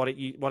games isn't what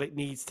it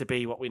needs to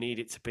be, what we need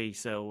it to be.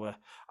 So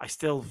I'm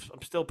still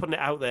putting it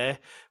out there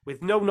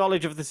with no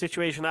knowledge of the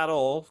situation at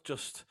all.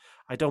 Just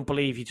I don't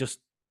believe you just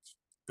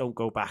don't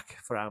go back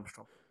for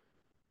Armstrong.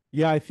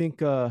 Yeah, I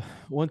think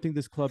one thing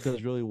this club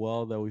does really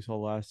well that we saw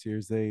last year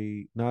is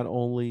they not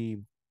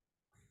only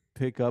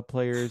pick up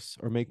players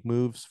or make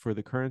moves for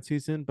the current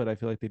season, but I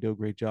feel like they do a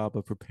great job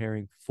of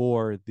preparing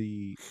for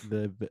the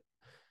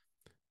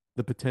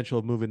potential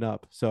of moving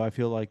up. So I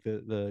feel like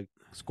the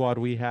squad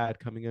we had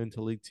coming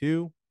into League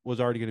Two was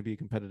already going to be a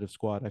competitive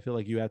squad. I feel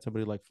like you had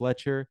somebody like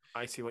Fletcher.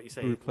 I see what you're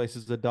saying. Who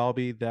replaces the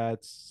Dalby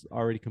that's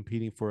already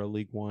competing for a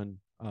League One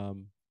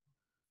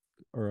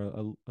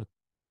or a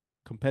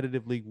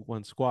competitive League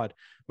One squad.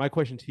 My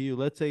question to you,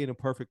 let's say in a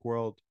perfect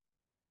world,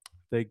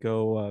 they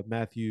go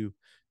Matthews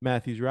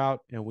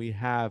route, and we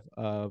have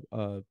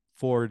a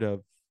forward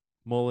of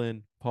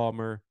Mullen,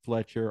 Palmer,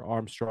 Fletcher,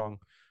 Armstrong.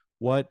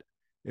 What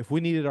if we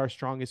needed our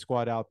strongest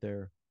squad out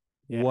there?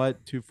 Yeah.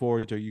 What two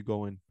forwards are you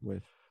going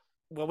with?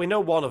 Well, we know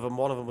one of them.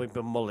 One of them would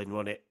be Mullin,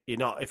 run it. You're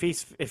not if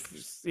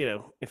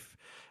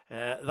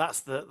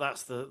that's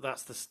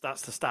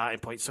the starting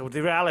point. So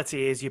the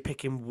reality is you're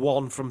picking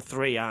one from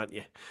three, aren't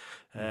you?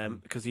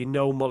 Because you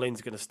know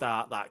Mullin's going to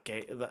start that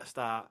game.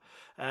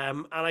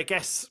 And I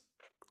guess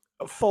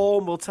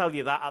form will tell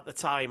you that at the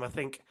time. I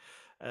think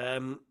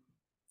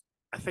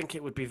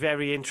it would be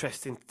very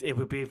interesting. It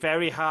would be a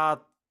very hard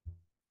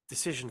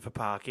decision for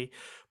Parky,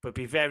 but it'd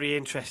be very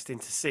interesting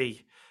to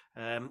see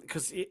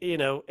because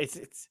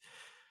it's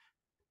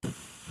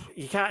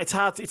you can't. It's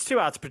hard. It's too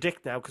hard to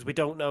predict now because we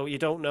don't know. You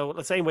don't know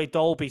the same way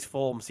Dolby's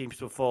form seems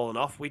to have fallen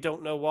off. We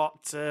don't know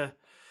what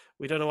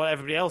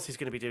everybody else is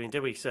going to be doing,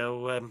 do we?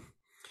 So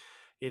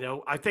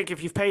I think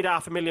if you've paid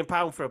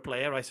 £500,000 for a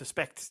player, I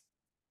suspect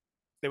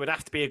there would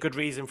have to be a good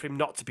reason for him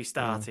not to be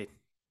starting.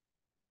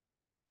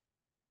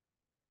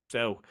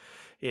 So,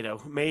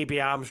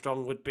 maybe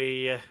Armstrong would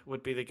be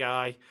the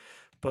guy,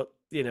 but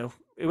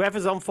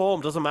whoever's on form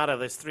doesn't matter.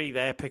 There's three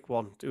there. Pick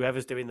one.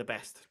 Whoever's doing the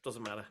best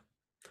doesn't matter.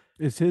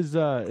 Is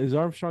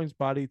Armstrong's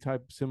body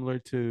type similar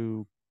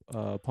to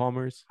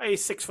Palmer's?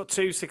 He's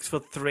 6'2",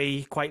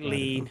 6'3", quite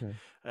lean.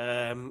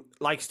 Okay.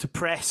 Likes to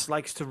press,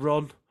 likes to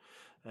run,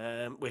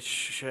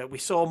 which we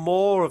saw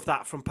more of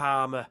that from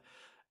Palmer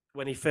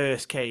when he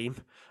first came.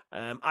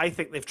 I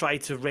think they've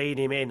tried to rein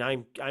him in.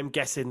 I'm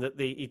guessing that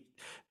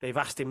they've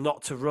asked him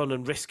not to run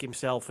and risk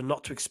himself and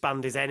not to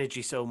expand his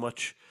energy so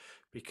much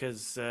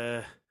because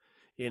that's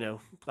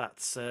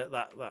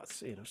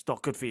it's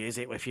not good for you, is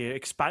it?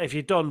 If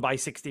you're done by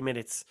 60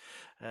 minutes,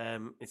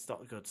 it's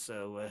not good.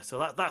 So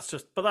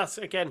that's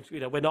again,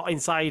 we're not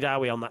inside, are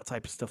we, on that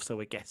type of stuff? So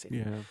we're guessing.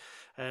 Yeah.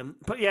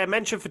 But yeah,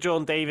 mention for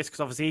Jordan Davis because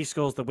obviously he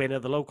scores the winner,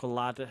 the local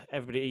lad.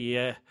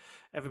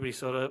 Everybody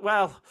sort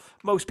of,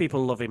 most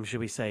people love him, should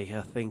we say?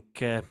 I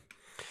think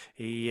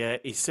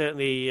he's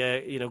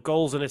certainly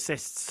goals and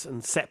assists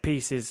and set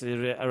pieces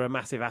are a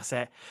massive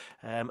asset.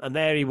 And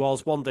there he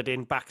was, wandered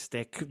in,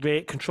 backstick,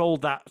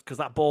 controlled that because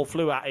that ball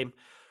flew at him,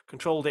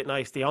 controlled it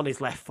nicely on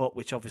his left foot,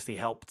 which obviously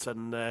helped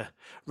and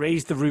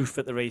raised the roof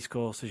at the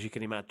racecourse, as you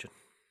can imagine.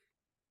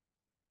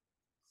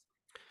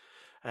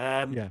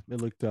 It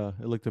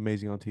looked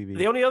amazing on TV.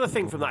 The only other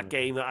thing from that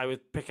game that I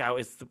would pick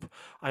out is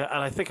and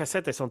I think I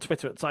said this on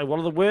Twitter at the time. One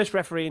of the worst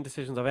refereeing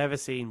decisions I've ever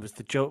seen was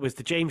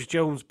the James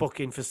Jones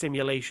booking for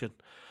simulation.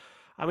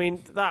 I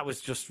mean, that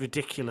was just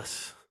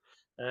ridiculous.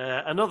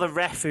 Another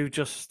ref who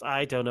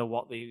I don't know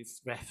what these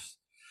refs.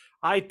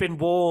 I'd been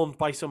warned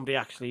by somebody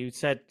actually who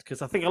said,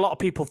 because I think a lot of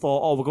people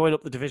thought, we're going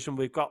up the division,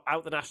 we've got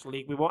out the National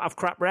League, we won't have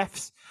crap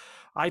refs.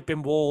 I'd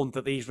been warned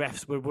that these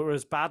refs were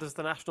as bad as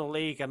the National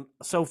League, and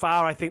so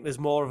far I think there's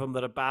more of them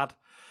that are bad.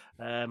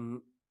 I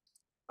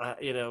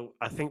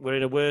think we're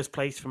in a worse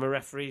place from a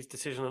referee's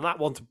decision, and that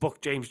one to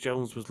book James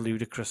Jones was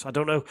ludicrous. I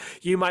don't know,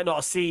 you might not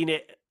have seen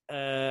it.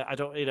 I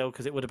don't,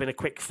 because it would have been a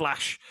quick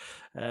flash,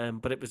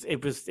 but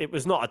it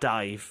was not a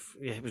dive.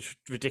 It was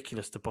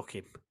ridiculous to book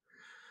him.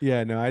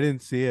 Yeah, no, I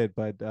didn't see it,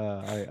 but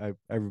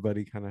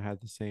everybody kind of had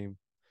the same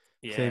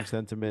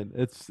sentiment.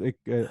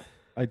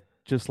 I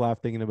just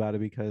laughed thinking about it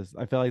because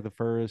I felt like the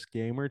first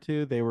game or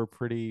two they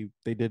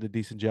did a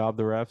decent job,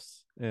 the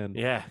refs, and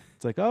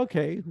it's like,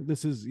 okay,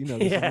 this is this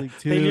is League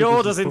Two. They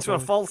lured us into a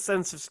false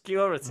sense of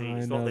security.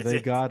 I know,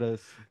 they got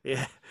us.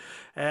 Yeah.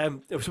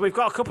 So we've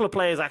got a couple of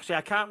players actually.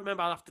 I can't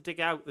remember. I'll have to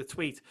dig out the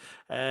tweet.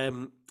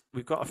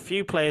 We've got a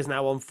few players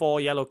now on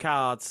 4 yellow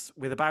cards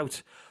with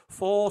about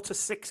 4 to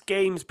 6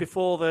 games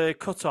before the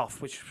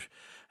cutoff, which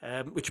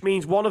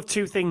means one of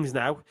two things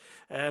now.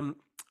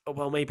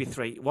 Well, maybe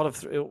 3. One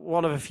of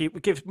a few.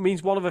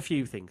 Means one of a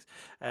few things.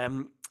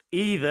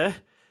 Either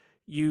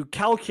you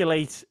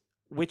calculate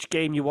which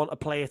game you want a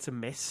player to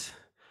miss,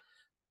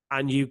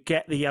 and you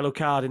get the yellow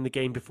card in the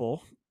game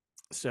before.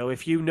 So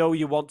if you know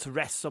you want to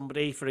rest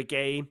somebody for a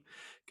game,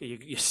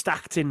 you're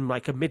stacked in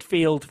like a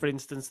midfield, for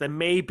instance, then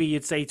maybe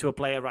you'd say to a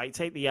player, right,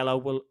 take the yellow,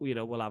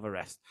 we'll have a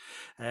rest.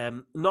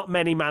 Not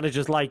many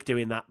managers like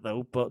doing that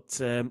though, but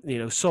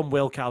some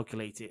will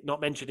calculate it.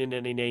 Not mentioning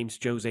any names,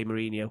 Jose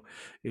Mourinho,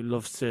 who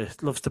loves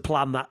to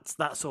plan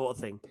that sort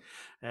of thing.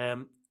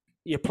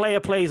 Your player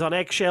plays on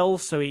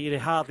eggshells, so he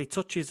hardly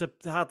touches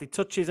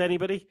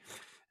anybody.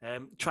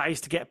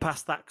 Tries to get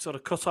past that sort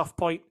of cut-off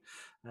point.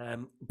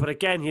 But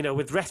again,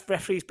 with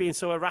referees being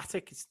so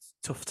erratic, it's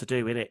tough to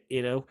do, isn't it?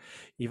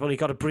 You've only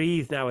got to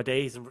breathe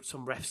nowadays, and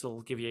some refs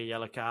will give you a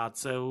yellow card.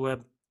 So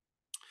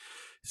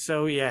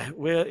yeah,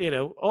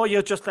 or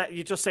you just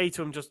say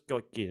to them, just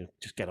go,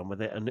 just get on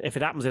with it, and if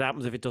it happens, it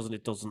happens. If it doesn't,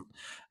 it doesn't.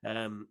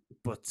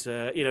 But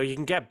you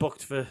can get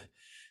booked for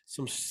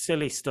some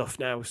silly stuff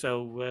now.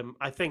 So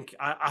I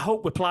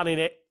hope we're planning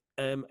it.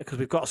 Because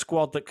we've got a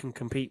squad that can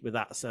compete with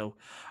that, so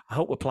I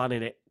hope we're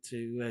planning it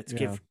to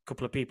give a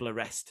couple of people a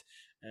rest,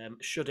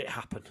 should it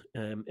happen,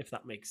 if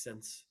that makes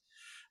sense.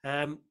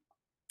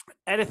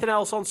 Anything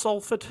else on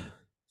Salford?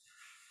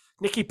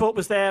 Nicky Butt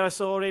was there. I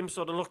saw him.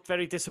 Sort of looked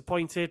very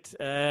disappointed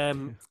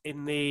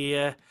in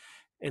the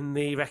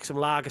Wrexham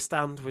Lager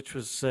stand, which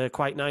was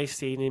quite nice.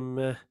 Seeing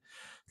him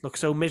look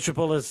so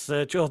miserable as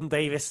Jordan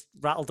Davis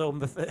rattled home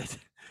the third.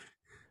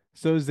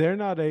 So is there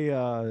not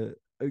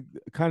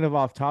kind of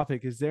off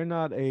topic? Is there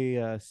not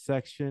a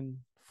section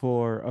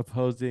for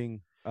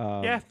opposing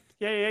Yeah.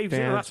 fans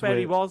That's where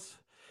he with? was.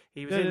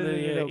 He was No, in no, no, no,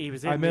 the no. he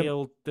was I in the meant.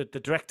 old the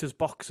director's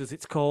box, as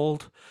it's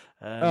called.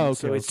 Oh, okay,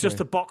 So it's just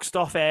okay. a boxed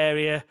off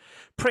area,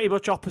 pretty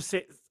much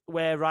opposite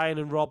where Ryan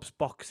and Rob's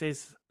box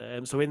is.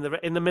 So in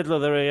the middle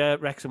of the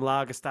Wrexham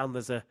Lager stand,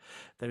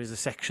 there is a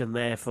section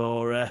there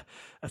for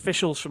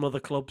officials from other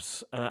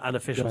clubs and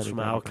officials from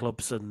our Got it.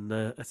 clubs and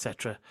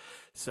etc.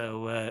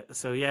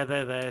 So yeah,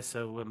 they're there.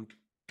 So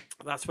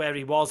that's where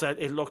he was.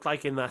 It looked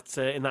like in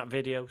that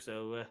video.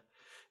 So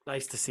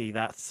nice to see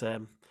that.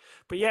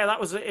 But yeah,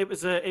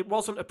 it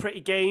wasn't a pretty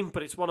game,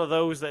 but it's one of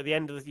those that at the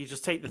end of you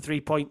just take the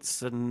 3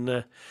 points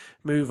and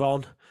move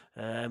on.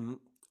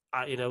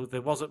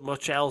 There wasn't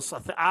much else. I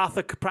think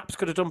Arthur perhaps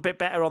could have done a bit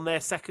better on their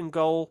second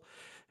goal.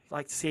 I'd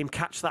like to see him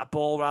catch that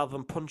ball rather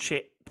than punch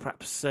it.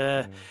 Perhaps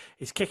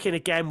his kicking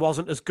again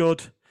wasn't as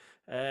good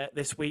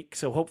this week.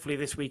 So hopefully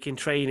this week in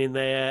training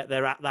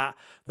they're at that.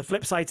 The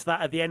flip side to that,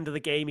 at the end of the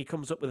game, he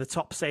comes up with a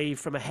top save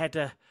from a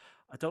header.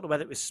 I don't know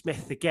whether it was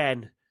Smith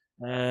again.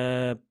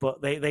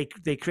 But they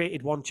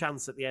created one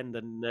chance at the end,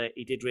 and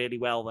he did really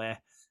well there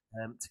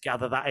to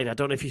gather that in. I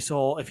don't know if you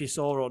saw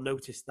or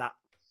noticed that.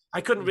 I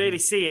couldn't really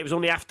see it. It was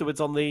only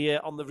afterwards on the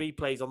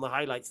replays, on the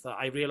highlights, that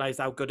I realised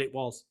how good it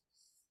was.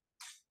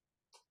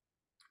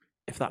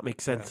 If that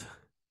makes sense.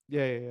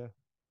 Yeah.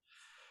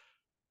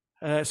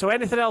 So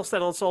anything else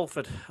then on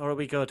Salford, or are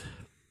we good?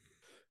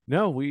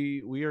 No,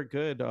 we are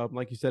good.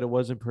 Like you said, it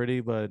wasn't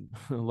pretty, but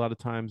a lot of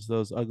times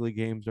those ugly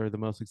games are the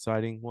most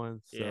exciting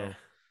ones. So, Yeah.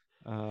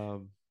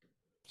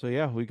 so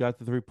yeah, we got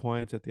the 3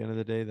 points. At the end of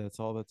the day,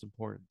 that's all that's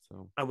important.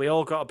 So, And we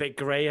all got a bit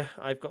grayer.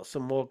 I've got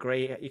some more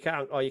grey. You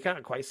can't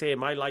quite see it.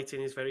 My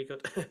lighting is very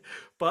good,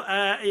 but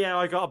yeah,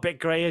 I got a bit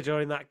grayer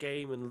during that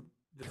game, and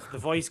the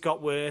voice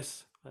got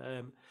worse.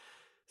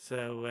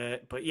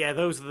 But yeah,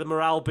 those are the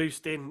morale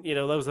boosting.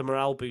 Those are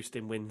morale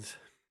boosting wins.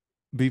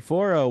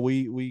 before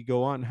we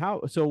go on,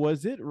 how so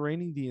was it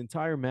raining the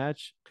entire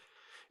match?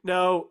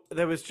 No,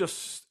 there was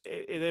just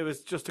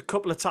a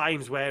couple of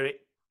times where it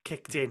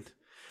kicked in.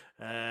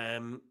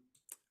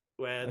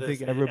 Where I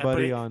think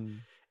everybody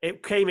on.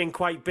 It came in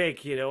quite big,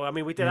 I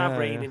mean, we did have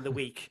rain Yeah. in the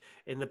week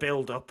in the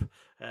build-up,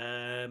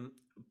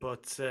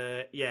 but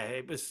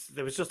yeah,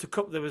 there was just a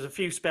couple. There was a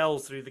few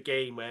spells through the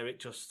game where it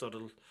just sort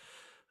of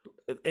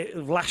it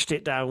lashed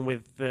it down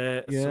with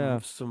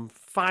some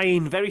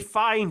fine, very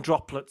fine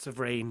droplets of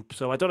rain.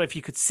 So I don't know if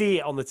you could see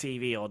it on the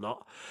TV or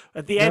not.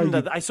 At the end,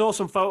 I saw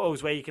some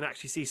photos where you can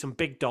actually see some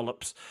big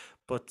dollops,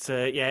 but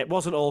yeah, it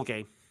wasn't all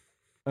game.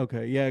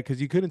 Okay, yeah,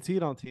 because you couldn't see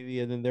it on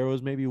TV, and then there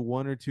was maybe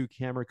 1 or 2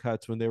 camera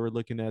cuts when they were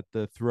looking at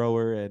the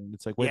thrower, and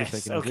it's like, wait a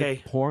second, is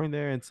it pouring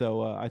there? And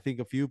so I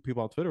think a few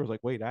people on Twitter was like,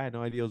 wait, I had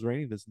no idea it was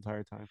raining this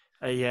entire time.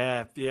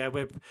 Yeah,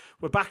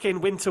 we're back in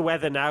winter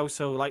weather now,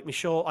 so like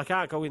I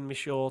can't go in my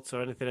shorts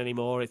or anything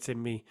anymore.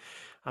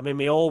 I'm in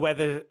my all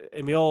weather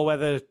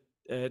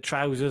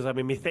trousers. I'm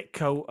in my thick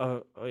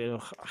coat,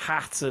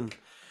 hat, and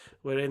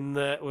we're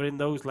in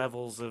those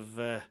levels of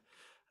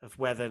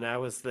weather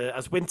now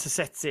as winter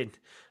sets in.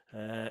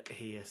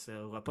 Here,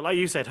 so but like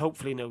you said,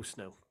 hopefully no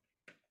snow.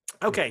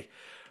 Okay,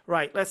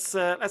 right. Let's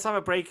have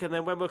a break, and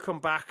then when we come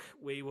back,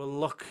 we will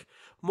look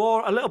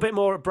a little bit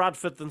more at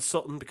Bradford than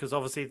Sutton, because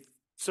obviously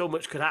so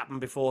much could happen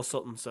before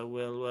Sutton. So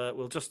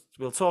we'll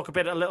talk a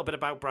little bit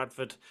about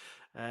Bradford,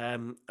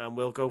 and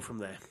we'll go from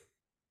there.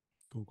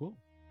 Cool.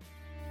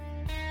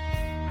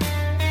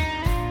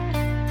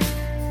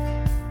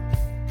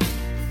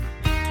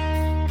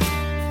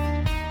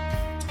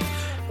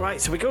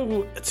 Right, so we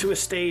go to a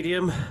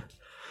stadium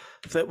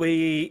that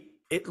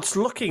it's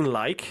looking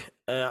like,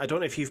 I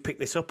don't know if you've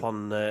picked this up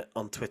on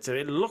Twitter,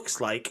 it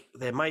looks like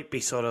there might be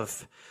sort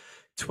of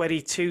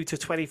 22 to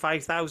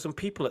 25,000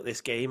 people at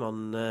this game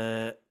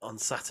on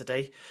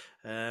Saturday.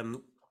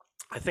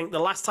 I think the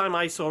last time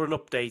I saw an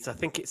update, I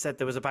think it said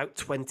there was about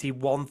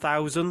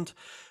 21,000,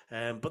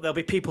 but there'll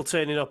be people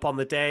turning up on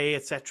the day,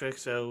 etc.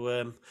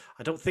 So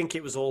I don't think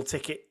it was all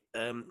ticket.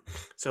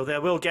 So there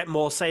will get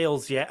more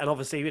sales yet, and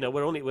obviously,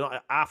 we're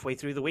not halfway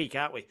through the week,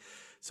 aren't we?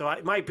 So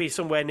it might be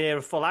somewhere near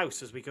a full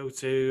house as we go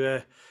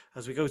to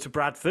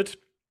Bradford,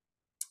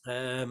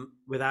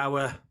 with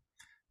our,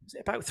 is it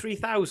about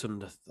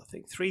 3,000? I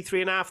think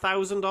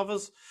 3,500 of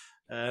us.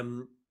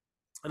 And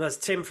as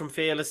Tim from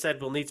Fearless said,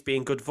 we'll need to be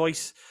in good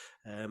voice,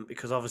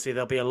 because obviously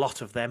there'll be a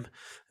lot of them,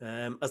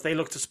 as they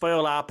look to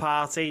spoil our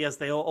party,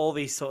 as all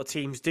these sort of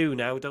teams do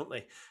now, don't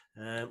they?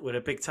 We're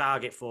a big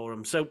target for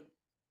them. So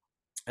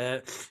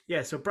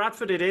so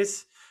Bradford it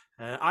is.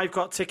 I've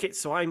got tickets,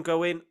 so I'm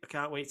going. I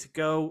can't wait to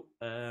go.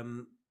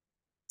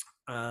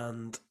 And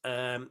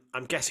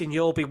I'm guessing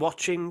you'll be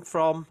watching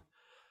from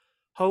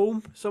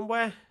home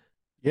somewhere.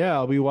 Yeah,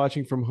 I'll be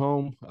watching from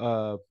home.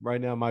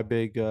 Right now my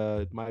big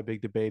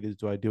debate is,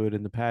 do I do it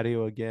in the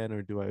patio again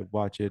or do I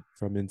watch it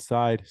from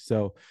inside?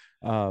 So,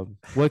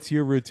 what's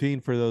your routine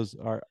for those?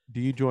 Do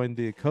you join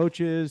the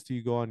coaches? Do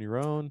you go on your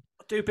own?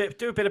 Do a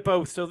bit of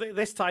both. So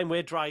this time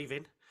we're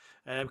driving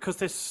because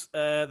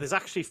there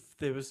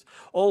was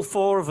all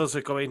four of us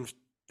are going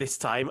this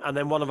time, and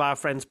then one of our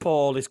friends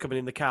Paul is coming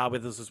in the car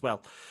with us as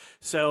well.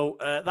 So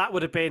that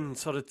would have been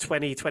sort of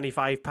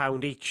 20-25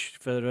 pound each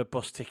for a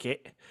bus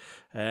ticket.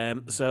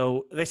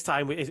 So this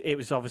time it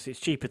was obviously it's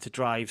cheaper to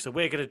drive, so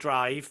we're going to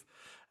drive.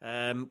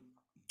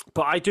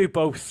 But I do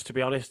both, to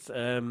be honest.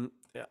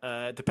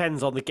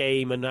 Depends on the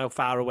game and how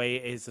far away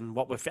it is and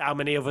how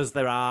many of us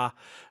there are.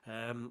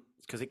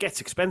 Because it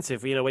gets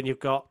expensive, when you've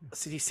got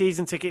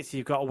season tickets,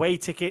 you've got away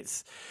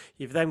tickets,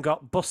 you've then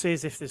got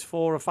buses. If there's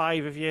 4 or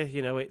 5 of you,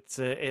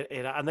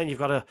 and then you've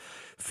got a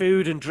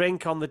food and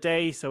drink on the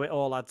day, so it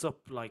all adds up.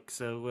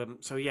 So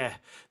yeah.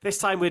 This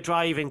time we're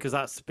driving because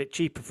that's a bit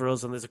cheaper for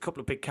us, and there's a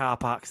couple of big car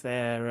parks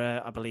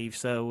there, I believe.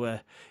 So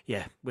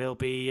yeah, we'll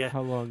be.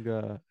 How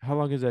long? How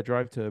long is that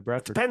drive to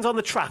Bradford? Depends on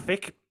the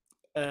traffic.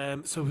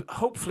 So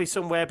hopefully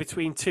somewhere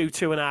between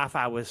 2.5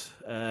 hours.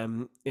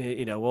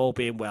 All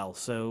being well.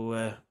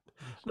 So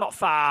not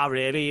far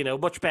really.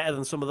 Much better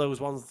than some of those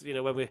ones.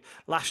 When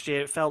last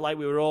year it felt like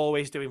we were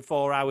always doing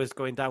 4 hours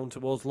going down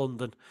towards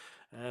London.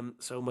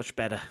 So much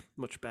better,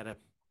 much better.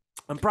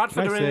 And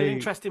Bradford are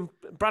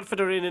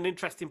in an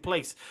interesting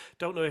place.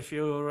 Don't know if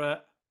you're.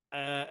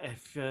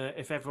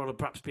 If everyone would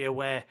perhaps be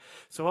aware.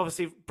 So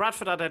obviously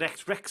Bradford had an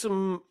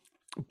ex-Wrexham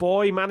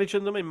boy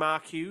managing them in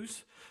Mark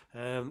Hughes,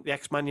 the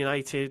ex-Man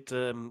United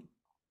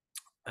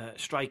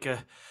striker,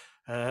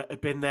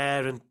 had been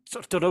there and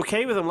sort of done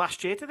okay with them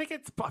last year. Did they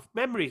get my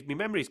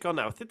memory's gone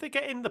now? Did they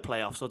get in the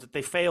playoffs or did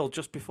they fail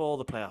just before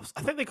the playoffs?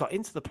 I think they got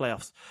into the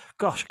playoffs.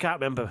 Gosh, I can't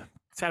remember.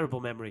 Terrible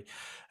memory.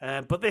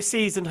 But this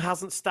season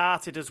hasn't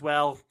started as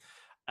well.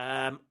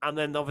 And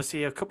then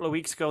obviously a couple of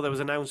weeks ago there was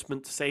an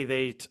announcement to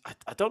say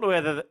I don't know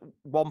whether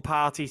one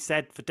party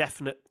said for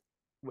definite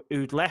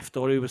who'd left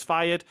or who was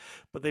fired,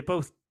 but they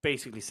both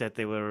basically said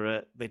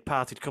they'd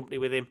parted company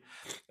with him.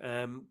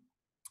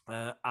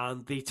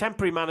 And the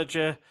temporary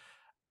manager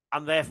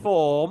and their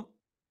form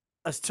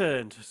has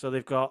turned. So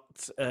they've got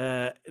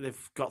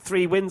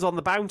 3 wins on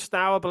the bounce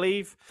now, I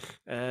believe,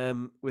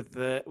 with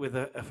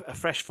a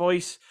fresh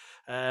voice.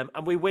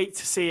 And we wait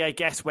to see, I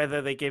guess,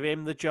 whether they give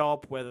him the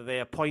job, whether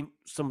they appoint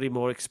somebody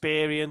more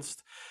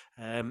experienced.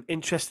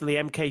 Interestingly,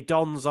 MK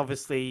Dons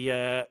obviously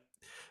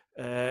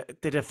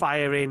did a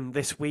fire-in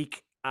this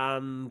week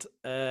and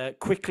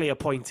quickly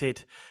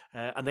appointed,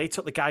 and they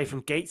took the guy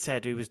from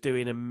Gateshead who was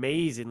doing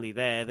amazingly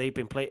there. They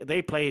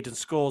played and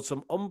scored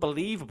some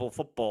unbelievable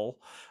football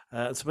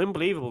and some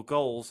unbelievable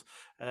goals.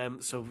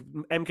 So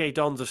MK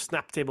Dons have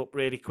snapped him up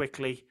really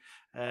quickly.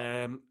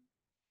 So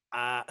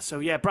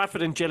yeah,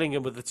 Bradford and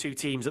Gillingham were the 2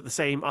 teams at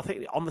I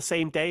think on the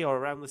same day or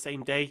around the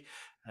same day.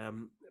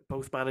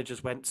 Both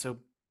managers went. So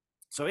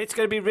it's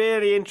going to be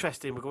really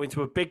interesting. We're going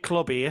to a big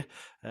club here,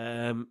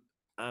 and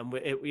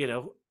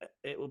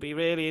it will be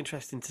really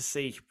interesting to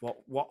see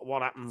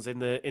what happens in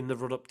the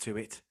run up to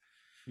it.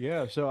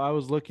 Yeah, so I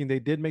was looking. They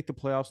did make the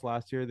playoffs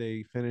last year.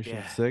 They finished in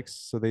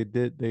 6th, so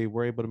they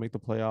were able to make the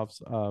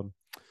playoffs.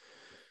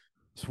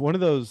 It's one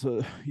of those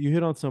you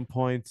hit on some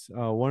points.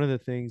 One of the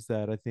things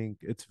that I think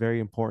it's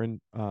very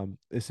important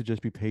is to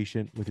just be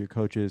patient with your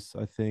coaches.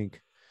 I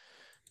think,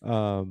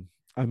 I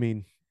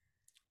mean,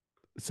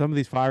 some of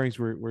these firings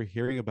we're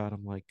hearing about,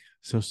 I'm like,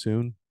 so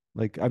soon.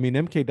 Like, I mean,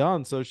 MK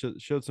Don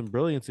showed some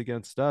brilliance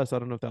against us. I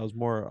don't know if that was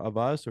more of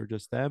us or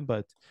just them,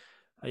 but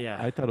Yeah,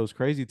 I thought it was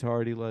crazy to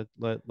already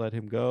let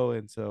him go.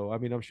 And so, I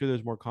mean, I'm sure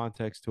there's more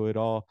context to it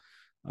all,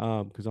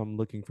 because I'm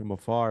looking from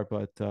afar.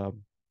 But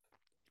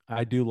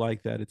I do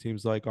like that. It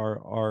seems like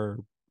our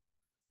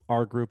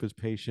group is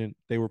patient.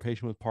 They were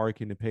patient with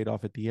Park, and it paid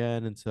off at the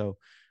end. And so,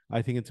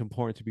 I think it's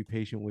important to be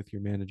patient with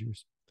your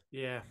managers.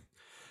 yeah.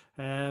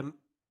 I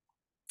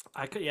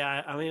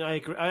mean, I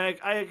agree.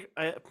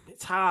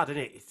 It's hard,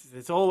 isn't it?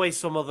 There's always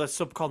some other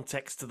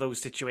subcontext to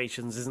those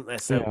situations, isn't there?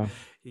 So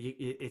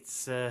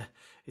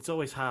it's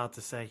always hard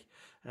to say.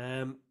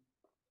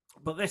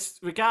 But this,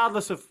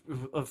 regardless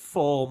of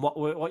form,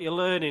 what you're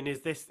learning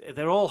is this: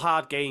 they're all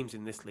hard games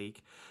in this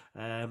league,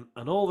 and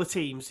all the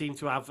teams seem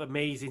to have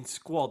amazing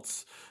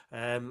squads.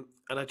 And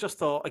I just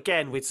thought,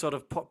 again, we'd sort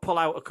of pull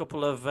out a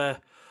couple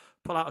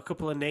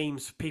of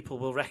names people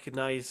will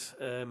recognise,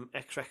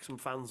 ex-Wrexham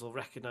fans will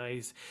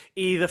recognise,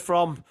 either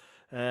from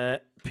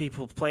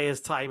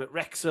players' time at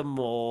Wrexham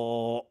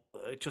or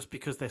just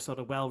because they're sort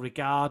of well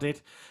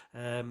regarded.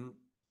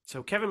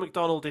 So Kevin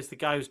McDonald is the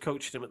guy who's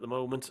coaching him at the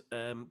moment.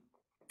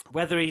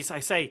 Whether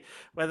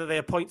they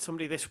appoint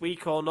somebody this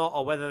week or not,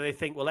 or whether they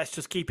think, well, let's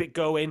just keep it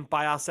going,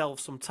 buy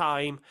ourselves some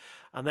time,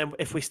 and then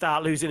if we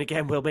start losing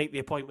again, we'll make the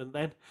appointment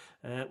then.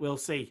 We'll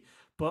see.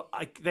 But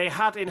they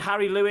had in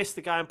Harry Lewis,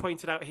 the guy I'm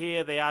pointing out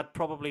here, they had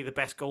probably the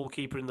best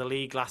goalkeeper in the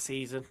league last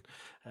season.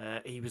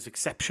 He was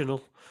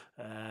exceptional.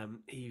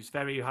 He was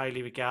very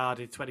highly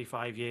regarded,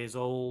 25 years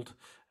old.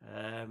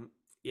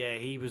 Yeah,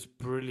 he was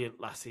brilliant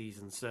last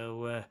season.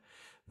 So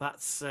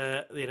that's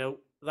that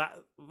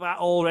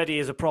already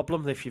is a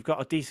problem. If you've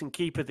got a decent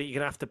keeper that you're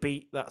gonna have to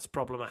beat, that's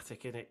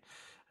problematic, isn't it?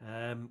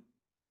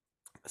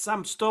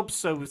 Sam Stubbs.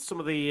 So some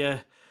of the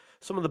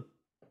some of the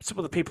some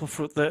of the people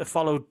that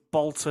followed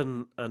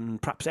Bolton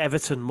and perhaps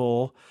Everton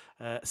more.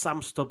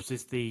 Sam Stubbs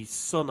is the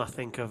son, I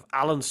think, of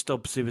Alan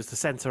Stubbs, who was the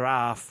centre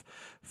half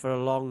for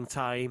a long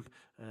time.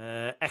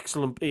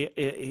 Excellent.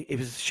 It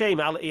was a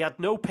shame. He had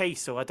no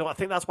pace, so I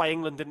think that's why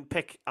England didn't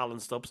pick Alan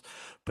Stubbs.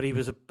 But he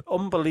was an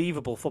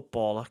unbelievable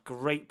footballer,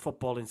 great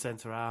footballing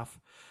centre half.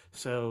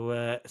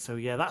 So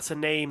yeah, that's a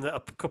name that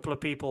a couple of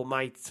people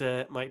might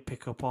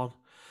pick up on.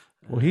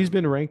 Well, he's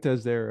been ranked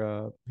as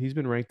their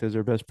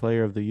best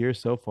player of the year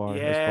so far,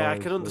 as Yeah, far I can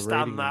as the rating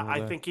understand and that. all I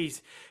that. think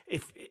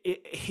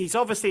he's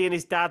obviously in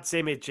his dad's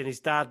image, and his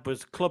dad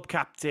was club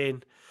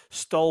captain,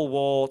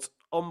 stalwart,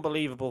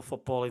 unbelievable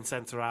footballing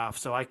centre half.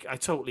 So I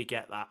totally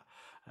get that.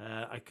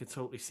 I could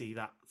totally see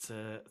that.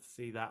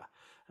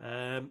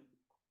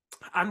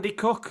 Andy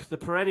Cook, the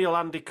perennial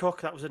Andy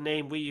Cook, that was a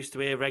name we used to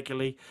hear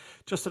regularly.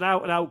 Just an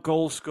out and out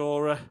goal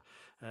scorer.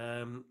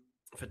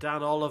 For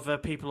Dan Oliver,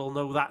 people will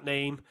know that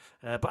name.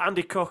 But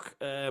Andy Cook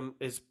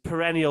is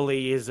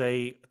perennially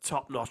a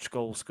top-notch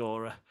goal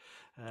scorer.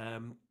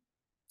 And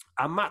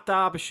Matt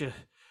Derbyshire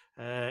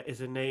is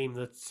a name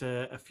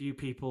that a few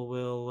people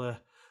will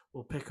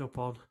pick up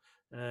on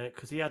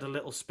because he had a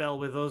little spell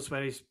with us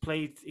where he's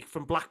played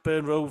from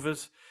Blackburn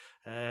Rovers.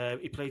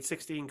 He played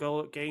 16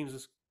 games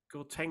and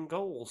scored 10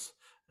 goals.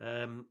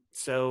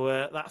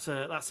 So that's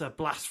a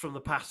blast from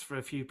the past for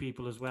a few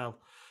people as well.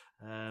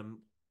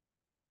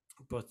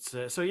 But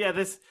so yeah,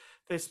 there's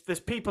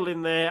people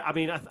in there. I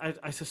mean,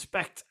 I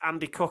suspect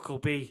Andy Cook will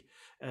be,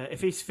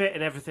 if he's fit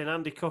and everything,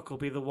 Andy Cook will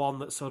be the one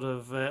that sort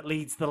of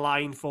leads the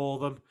line for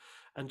them.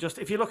 And just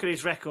if you look at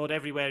his record,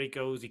 everywhere he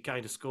goes, he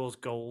kind of scores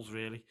goals.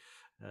 Really,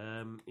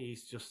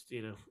 he's just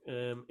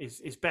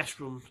his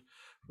best run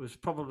was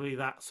probably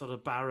that sort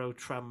of Barrow,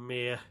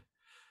 Tranmere,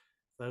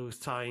 those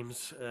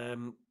times.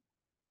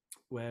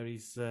 Where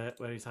he's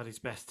had his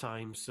best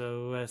time.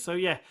 So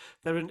yeah,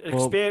 they're an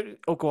experience.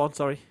 Oh, go on.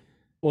 Sorry.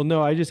 Well,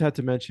 no, I just had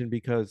to mention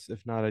because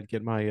if not, I'd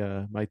get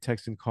my my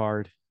Texan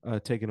card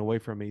taken away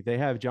from me. They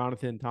have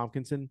Jonathan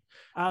Tompkinson.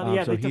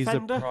 Yeah, So the he's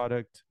defender. a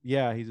product.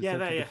 Yeah, he's a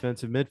central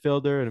defensive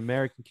midfielder, an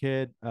American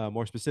kid,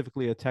 more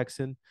specifically a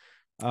Texan.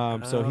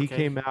 So he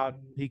Okay.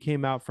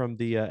 came out from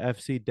the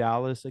FC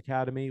Dallas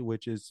Academy,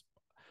 which is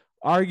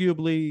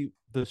arguably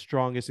the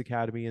strongest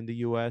academy in the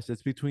U.S.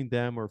 It's between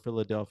them or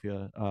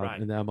Philadelphia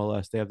in the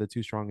MLS. They have the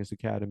two strongest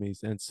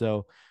academies, and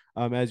so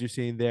as you're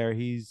seeing there,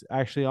 he's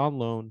actually on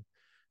loan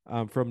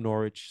from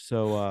Norwich.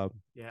 So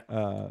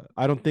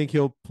I don't think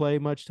he'll play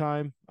much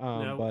time.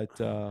 No.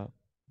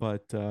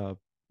 But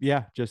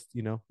yeah, just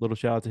little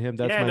shout out to him.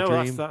 That's my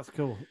dream. That's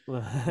cool.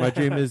 My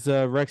dream is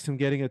Wrexham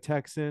getting a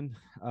Texan.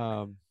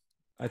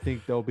 I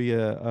think there'll be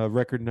a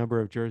record number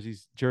of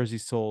jerseys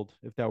sold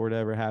if that were to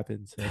ever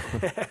happen. So.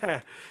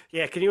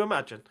 Yeah, can you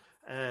imagine?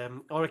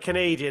 Or a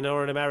Canadian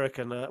or an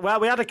American. Well,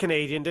 we had a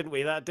Canadian, didn't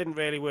we? That didn't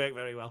really work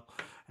very well.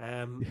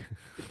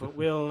 But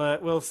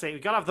we'll see.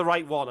 We've got to have the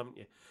right one, haven't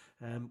you?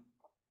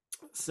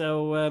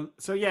 So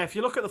yeah, if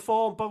you look at the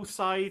form, both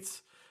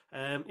sides,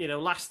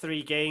 last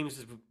 3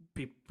 games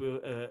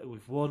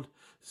we've won.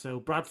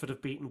 So Bradford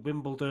have beaten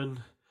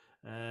Wimbledon.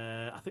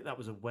 I think that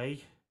was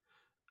away.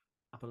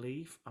 I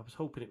believe. I was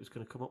hoping it was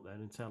going to come up there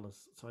and tell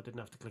us, so I didn't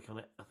have to click on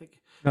it. I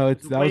think no,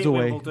 that was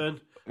away. Wimbledon,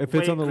 if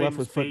it's on the left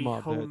with foot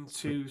mob, home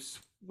to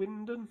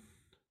Swindon.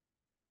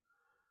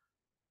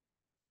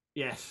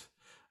 Yes.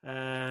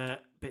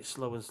 Bit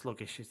slow and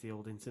sluggish is the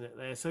old internet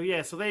there. So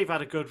yeah, so they've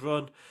had a good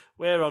run.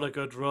 We're on a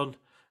good run.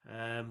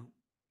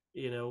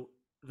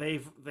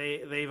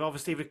 They've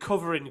obviously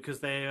recovering because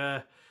they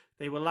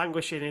were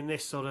languishing in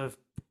this sort of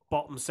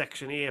bottom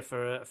section here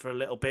for a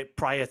little bit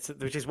prior to,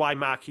 which is why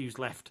Mark Hughes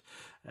left.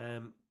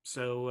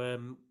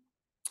 So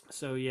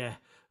yeah,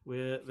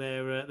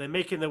 they're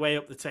making their way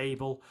up the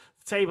table.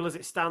 The table as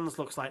it stands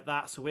looks like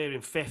that. So we're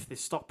in 5th.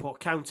 It's Stockport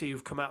County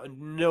who've come out of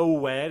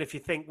nowhere. If you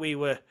think we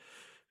were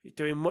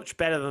doing much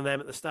better than them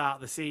at the start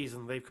of the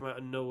season, they've come out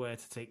of nowhere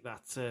to take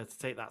that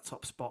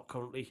top spot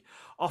currently.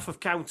 Off of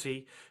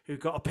County, who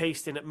got a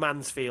pasting at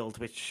Mansfield,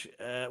 which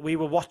we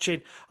were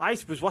watching. I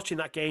was watching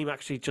that game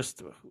actually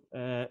just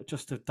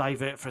to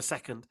divert for a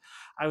second.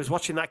 I was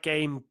watching that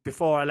game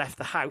before I left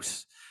the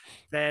house.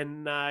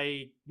 Then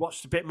I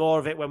watched a bit more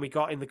of it when we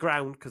got in the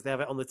ground because they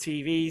have it on the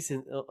TVs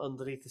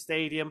underneath the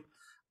stadium.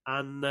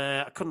 And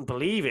I couldn't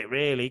believe it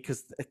really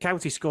because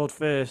County scored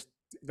first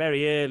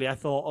very early. I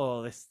thought,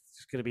 oh, this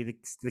is going to be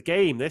the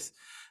game, this.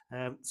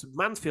 So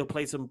Mansfield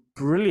played some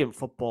brilliant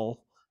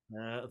football.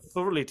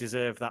 Thoroughly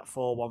deserved that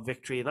 4-1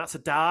 victory. And that's a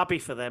derby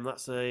for them.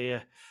 That's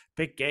a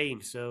big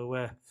game. So,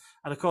 and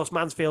of course,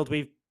 Mansfield,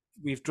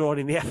 we've drawn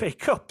in the FA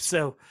Cup.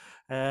 So,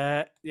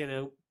 they're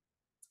going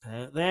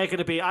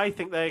to be, I'm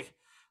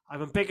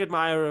a big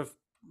admirer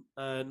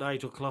of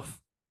Nigel Clough.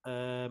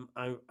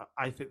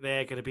 I think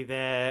they're going to be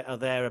there or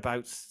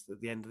thereabouts at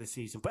the end of the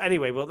season. But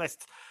anyway, well, let's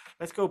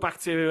go back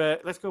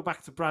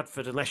to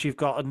Bradford. Unless you've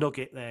got a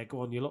nugget there,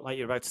 go on. You look like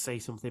you're about to say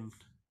something.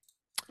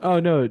 Oh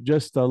no,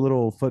 just a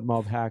little foot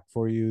mob hack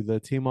for you. The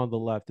team on the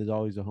left is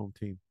always a home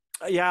team.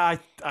 Yeah,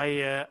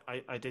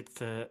 I did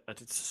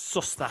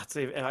suss that.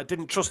 I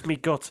didn't trust me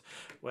gut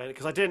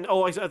because I didn't.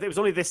 Oh, it was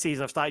only this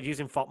season I've started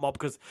using FOTMob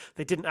because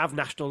they didn't have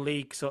National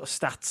League sort of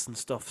stats and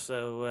stuff.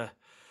 So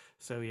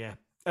yeah,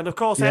 and of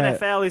course Yeah.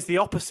 NFL is the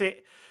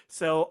opposite.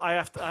 So I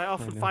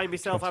often find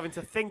myself having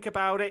to think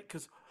about it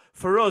because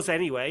for us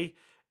anyway,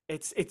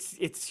 it's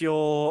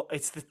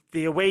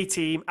the away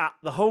team at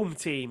the home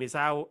team is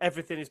how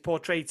everything is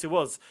portrayed to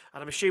us,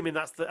 and I'm assuming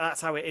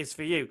that's how it is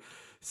for you.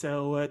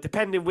 So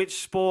depending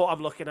which sport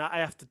I'm looking at, I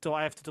have to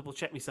double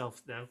check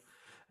myself now.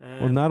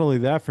 Well, not only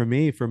that, for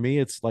me,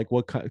 it's like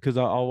because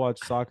I'll watch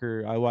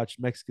soccer. I watch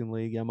Mexican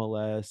League,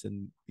 MLS,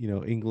 and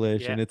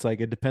English, Yeah. and it's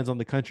like it depends on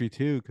the country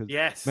too. Because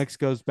Yes.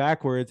 Mexico's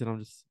backwards, and I'm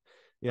just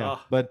yeah. Oh.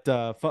 But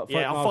Yeah, FOTMob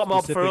FOTMob for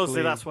us,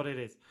 specifically, that's what it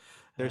is.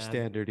 their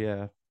standard,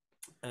 yeah.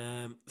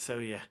 So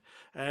yeah.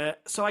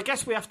 So I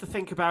guess we have to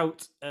think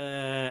about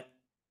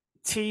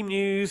team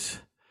news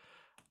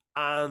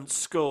and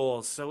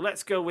scores. So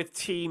let's go with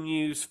team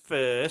news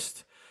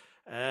first.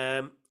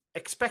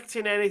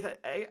 Expecting anything?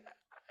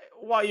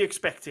 What are you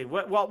expecting?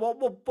 What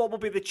will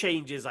be the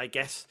changes? I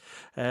guess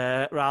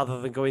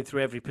rather than going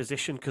through every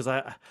position, because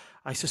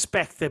I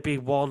suspect there'll be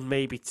one,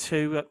 maybe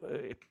two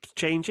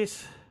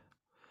changes.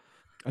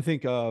 I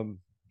think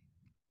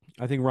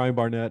Ryan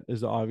Barnett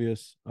is the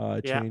obvious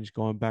Yeah. change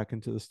going back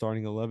into the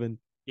starting 11.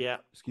 Yeah.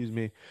 Excuse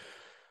me.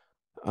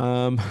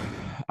 I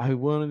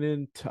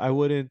wouldn't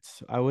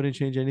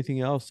change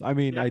anything else. I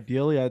mean, Yeah.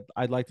 ideally,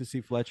 I'd like to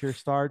see Fletcher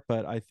start,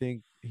 but I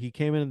think he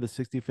came in the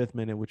 65th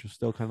minute, which was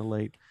still kind of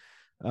late.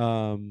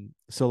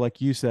 So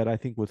like you said, I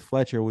think with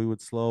Fletcher, we would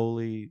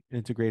slowly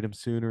integrate him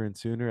sooner and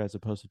sooner as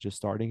opposed to just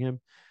starting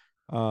him.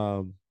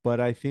 But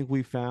I think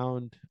we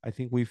found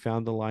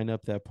the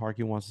lineup that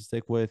Parky wants to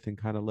stick with and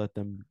kind of let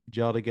them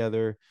gel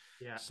together.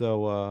 Yeah.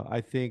 So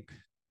I think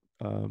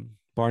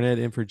Barnett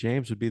in for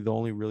James would be the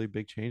only really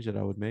big change that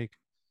I would make.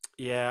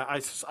 Yeah, I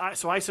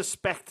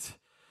suspect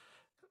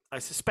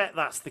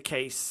that's the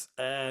case.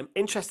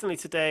 Interestingly,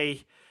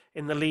 today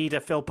in the leader,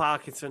 Phil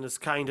Parkinson has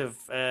kind of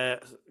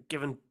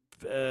given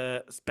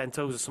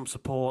Bentosa some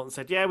support and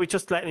said, "Yeah, we're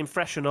just letting him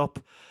freshen up.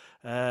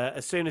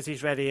 As soon as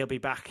he's ready, he'll be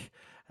back.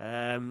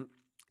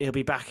 He'll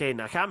be back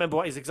in." I can't remember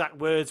what his exact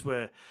words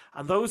were,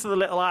 and those are the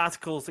little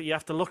articles that you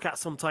have to look at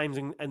sometimes,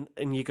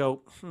 and you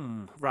go,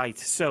 right.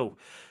 So,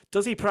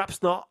 does he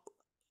perhaps not?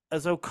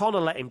 As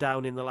O'Connor let him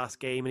down in the last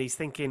game, and he's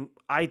thinking,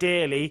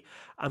 ideally,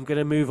 I'm going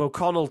to move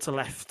O'Connell to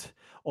left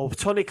or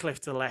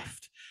Tunnicliffe to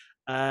left,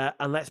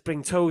 and let's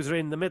bring Tozer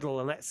in the middle,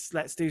 and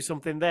let's do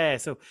something there.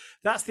 So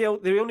that's the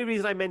only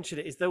reason I mention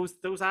it is those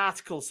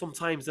articles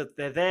sometimes that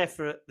they're there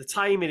for the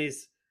timing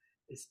is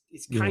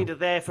kind of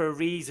there for a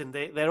reason.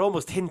 They're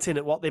almost hinting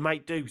at what they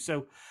might do.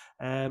 So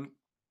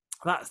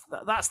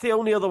that's the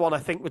only other one I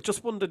think. We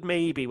just wondered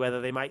maybe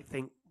whether they might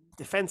think.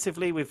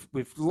 Defensively,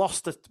 we've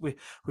lost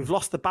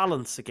the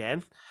balance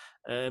again.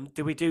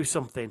 Do we do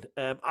something?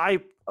 I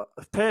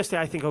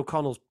personally, I think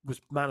O'Connell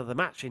was man of the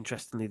match.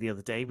 Interestingly, the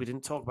other day we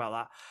didn't talk about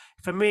that.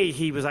 For me,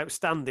 he was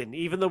outstanding.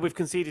 Even though we've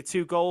conceded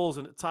 2 goals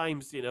and at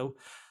times,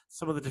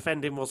 some of the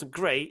defending wasn't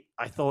great.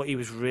 I thought he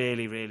was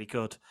really, really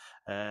good.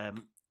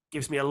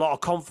 Gives me a lot of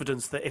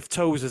confidence that if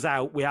Tozer's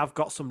out, we have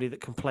got somebody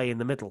that can play in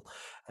the middle.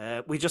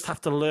 We just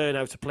have to learn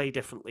how to play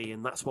differently,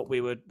 and that's what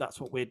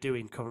we're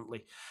doing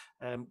currently.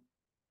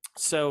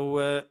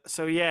 So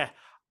yeah,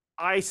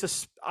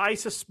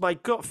 my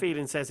gut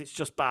feeling says it's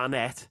just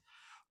Barnett.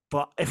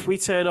 But if we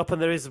turn up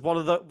and there is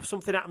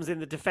something happens in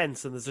the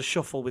defence and there's a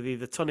shuffle with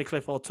either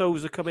Tunnicliffe or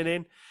Tozer coming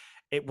in,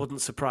 it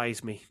wouldn't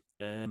surprise me.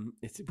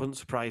 It wouldn't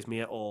surprise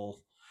me at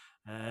all.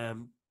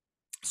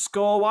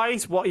 Score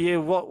wise, what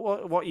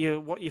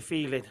you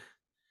feeling?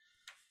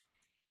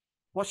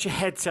 What's your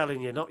head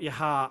telling you, not your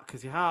heart?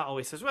 Because your heart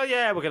always says, "Well,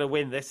 yeah, we're going to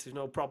win this. There's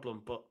no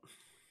problem." But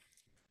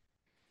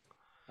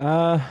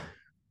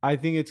I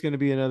think it's going to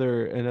be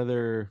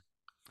another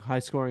high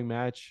scoring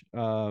match.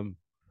 I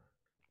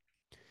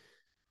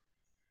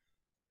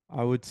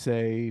would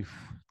say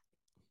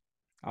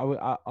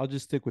I'll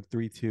just stick with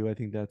 3-2. I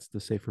think that's the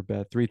safer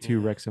bet.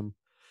 3-2 Wrexham.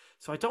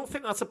 So I don't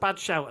think that's a bad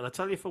shout, and I'll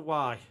tell you for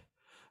why.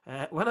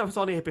 When I was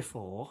on here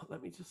before,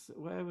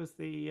 where was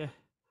the?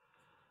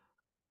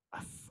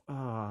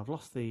 I've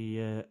lost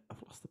the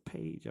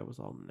page I was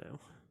on now.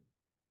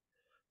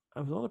 I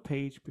was on a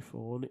page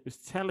before, and it was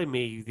telling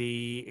me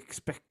the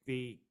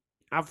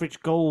average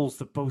goals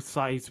that both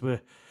sides were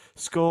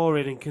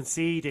scoring and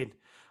conceding,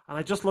 and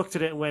I just looked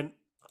at it and went,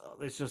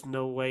 "There's just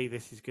no way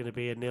this is going to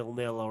be a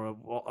 0-0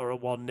 or a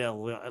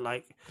 1-0."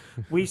 Like,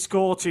 we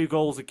score 2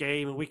 goals a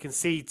game and we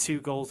concede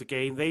 2 goals a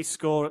game. They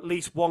score at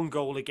least 1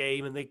 goal a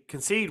game and they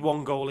concede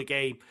 1 goal a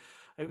game.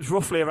 It was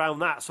roughly around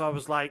that, so I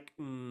was like,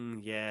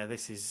 "Yeah,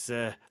 this is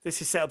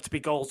set up to be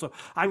goals." So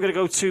I'm going to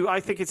go 2. I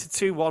think it's a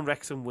 2-1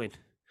 Wrexham win.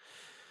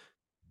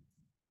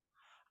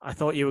 I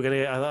thought you were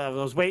gonna. I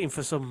was waiting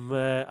for some.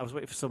 I was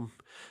waiting for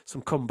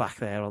some comeback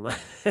there on that.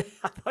 I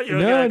thought you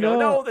were No, gonna go. no,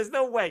 No, there's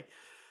no way.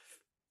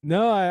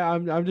 no.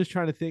 I'm just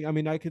trying to think. I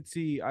mean, I could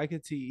see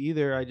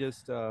either. I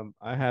just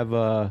I have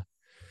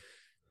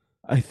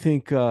I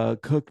think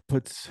Cook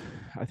puts.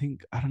 I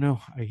think I don't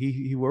know.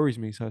 He worries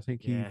me. So Yeah. I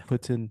think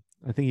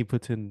he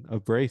puts in a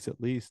brace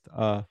at least.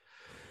 I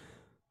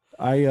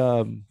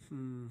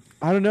Hmm.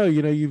 I don't know.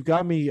 You know, you've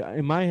got me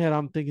in my head.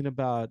 I'm thinking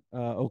about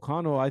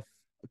O'Connell.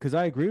 Because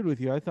I agreed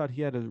with you. I thought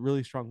he had a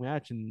really strong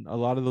match, and a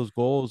lot of those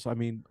goals. I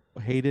mean,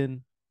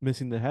 Hayden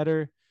missing the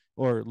header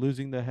or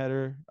losing the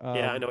header,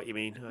 Yeah, I know what you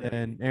mean. I know what you mean.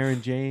 and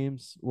Aaron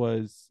James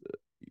was,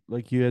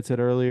 like you had said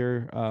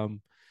earlier.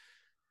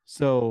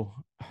 So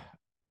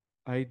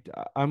I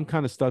I'm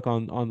kind of stuck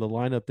on the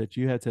lineup that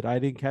you had said. I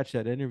didn't catch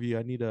that interview.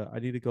 I need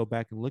to go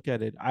back and look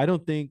at it. I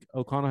don't think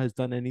O'Connell has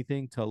done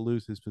anything to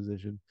lose his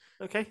position.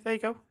 Okay, there you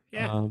go.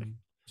 Yeah.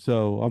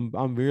 So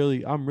I'm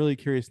really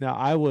curious now.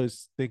 I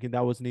was thinking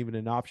that wasn't even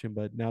an option,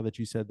 but now that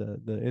you said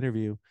the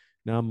interview,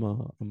 now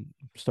I'm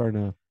starting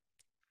to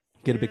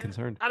get a bit Yeah,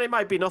 concerned. and it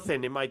might be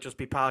nothing. It might just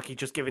be Parky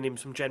just giving him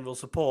some general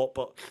support.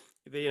 But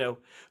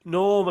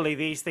normally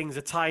these things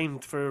are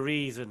timed for a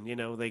reason.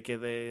 They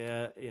give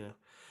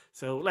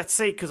So let's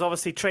see, because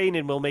obviously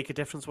training will make a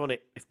difference, won't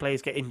it? If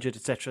players get injured,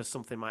 etc.,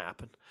 something might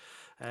happen.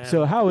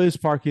 So how is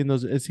Parky in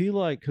those? Is he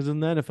like, because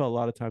in the NFL a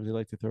lot of times they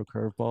like to throw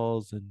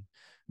curveballs and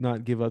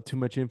not give up too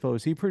much info.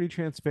 Is he pretty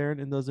transparent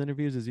in those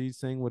interviews? Is he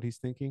saying what he's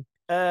thinking?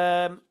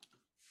 Um,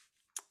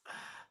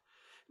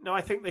 no,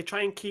 I think they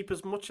try and keep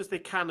as much as they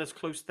can as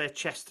close to their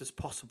chest as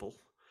possible.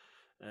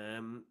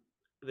 Um,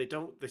 they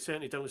don't. They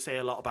certainly don't say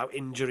a lot about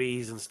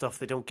injuries and stuff.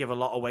 They don't give a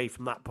lot away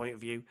from that point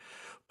of view.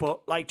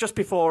 But like just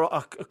before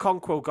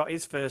Okonkwo got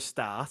his first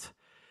start,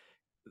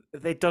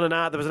 they'd done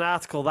there was an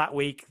article that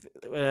week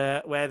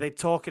where they're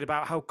talking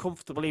about how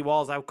comfortable he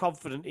was, how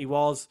confident he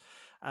was,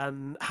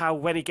 and how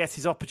when he gets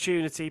his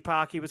opportunity,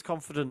 Parky was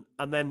confident,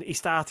 and then he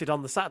started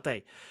on the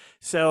Saturday.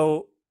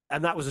 So,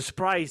 and that was a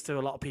surprise to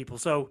a lot of people.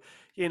 So,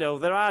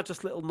 there are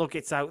just little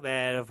nuggets out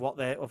there of what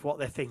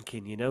they're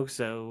thinking.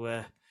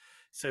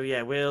 So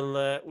yeah,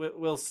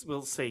 we'll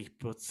see.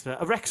 But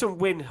a Wrexham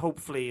win,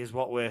 hopefully, is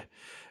what we're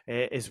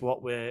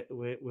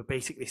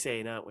basically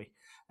saying, aren't we?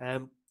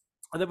 And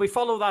then we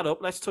follow that up.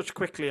 Let's touch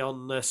quickly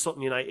on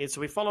Sutton United. So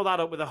we follow that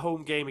up with a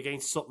home game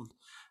against Sutton.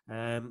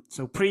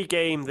 So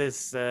pre-game,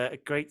 there's a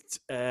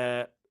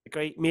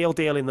great meal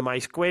deal in the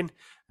Mice Gwyn.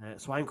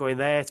 So I'm going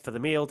there for the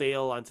meal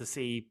deal and to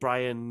see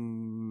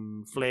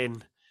Brian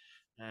Flynn.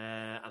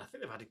 And I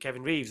think they've had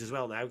Kevin Reeves as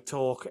well now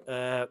talk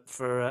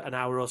for an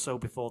hour or so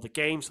before the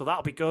game. So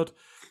that'll be good.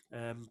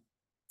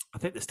 I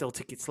think there's still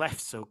tickets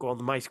left, so go on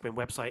the MySquin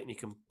website and you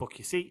can book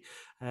your seat.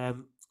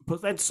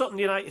 But then Sutton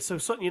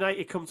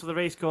United come to the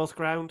racecourse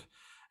ground.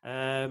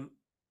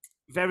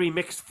 Very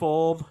mixed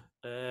form.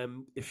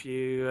 If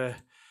you,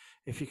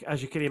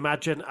 as you can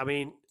imagine, I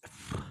mean,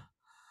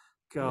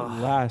 God,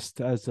 Last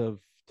as of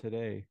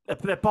today.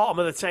 they're bottom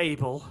of the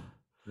table.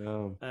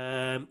 No.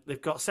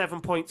 They've got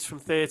 7 points from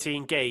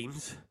 13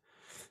 games.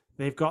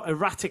 They've got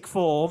erratic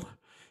form.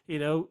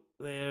 They'll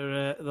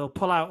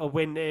pull out a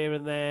win here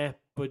and there,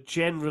 but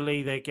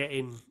generally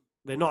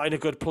they're not in a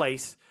good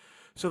place.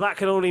 So that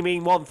can only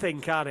mean one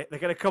thing, can't it? They're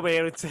going to come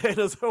here and turn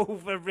us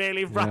over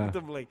really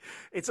randomly.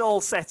 It's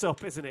all set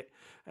up, isn't it?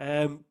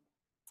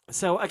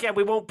 So again,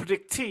 we won't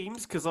predict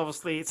teams because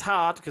obviously it's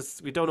hard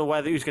because we don't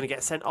know who's going to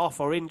get sent off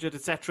or injured,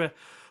 etc.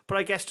 But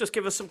I guess just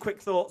give us some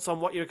quick thoughts on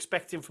what you're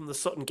expecting from the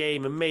Sutton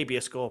game and maybe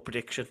a score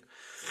prediction.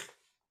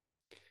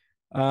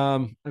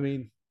 I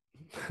mean,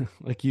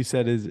 like you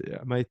said,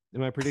 am I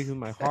predicting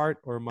my heart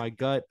or my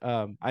gut?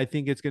 I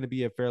think it's going to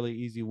be a fairly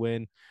easy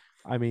win.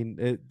 I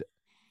mean,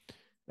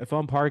 if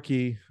I'm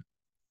Parky,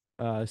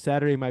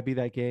 Saturday might be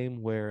that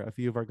game where a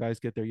few of our guys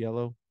get their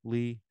yellow.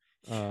 Lee,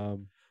 a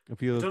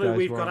few of those I don't know guys.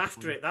 we've got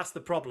after it. That's the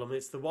problem.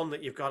 It's the one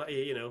that you've got.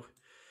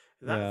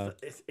 That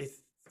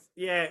it's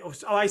yeah. Oh,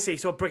 I see.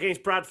 So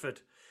against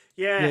Bradford.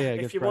 Yeah,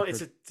 if you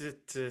Bradford.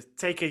 wanted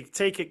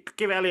to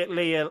give Elliot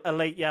Lee a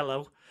late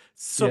yellow,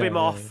 sub him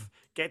off,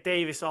 get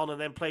Davis on,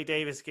 and then play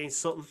Davis against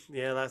Sutton.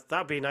 Yeah,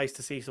 that'd be nice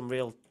to see some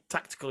real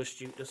tactical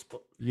astuteness.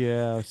 But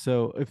yeah,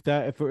 so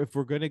if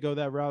we're gonna go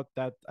that route,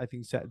 that I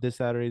think this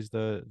Saturday is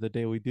the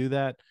day we do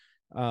that.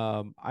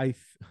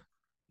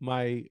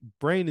 My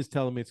brain is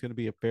telling me it's going to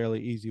be a fairly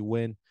easy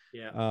win.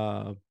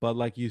 yeah, But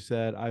like you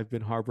said, I've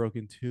been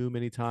heartbroken too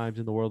many times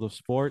in the world of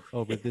sport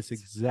over this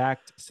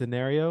exact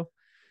scenario.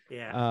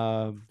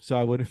 yeah, So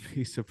I wouldn't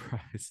be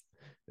surprised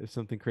if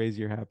something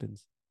crazier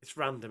happens. it's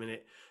random, isn't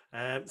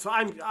it? So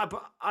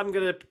I'm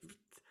gonna.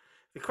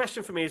 The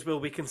question for me is, will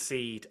we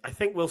concede? I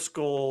think we'll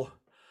score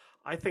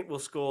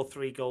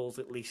 3 goals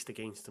at least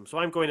against them. So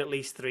I'm going at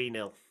least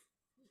 3-0.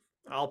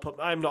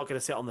 I'm not going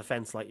to sit on the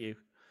fence like you.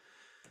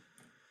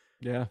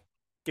 Yeah.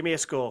 Give me a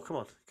score.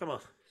 Come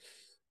on.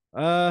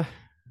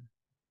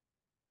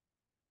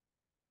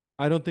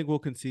 I don't think we'll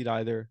concede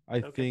either. I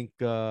Okay. think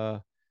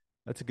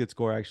that's a good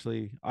score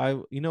actually.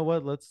 You know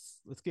what? Let's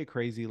get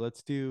crazy. I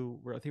think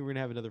we're gonna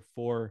have another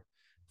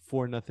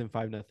 4-0,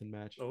 5-0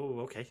 match. Oh,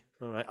 okay,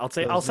 all right. I'll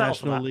settle National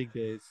for that. League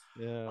days.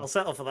 Yeah, I'll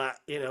settle for that.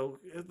 You know,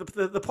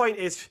 the point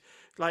is,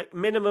 like,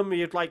 minimum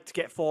you'd like to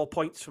get 4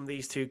 points from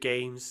these two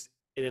games.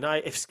 In a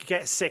night, if you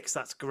get 6,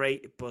 that's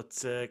great. But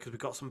because we've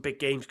got some big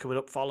games coming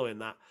up following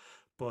that.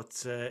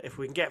 But if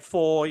we can get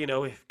 4, you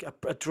know, if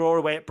a draw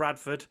away at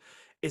Bradford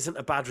isn't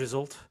a bad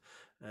result.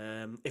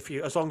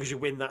 As long as you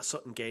win that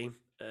Sutton game,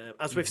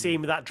 as we've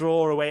seen with that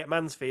draw away at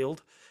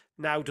Mansfield,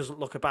 now doesn't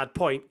look a bad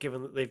point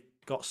given that they've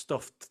got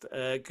stuffed,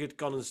 good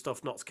gone and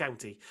stuffed Notts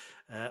County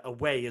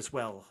away as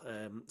well.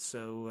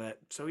 So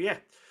yeah,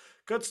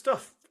 good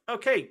stuff.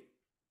 Okay,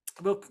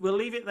 we'll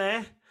leave it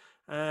there,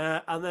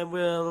 and then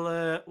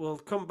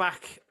we'll come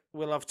back.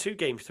 We'll have 2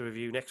 games to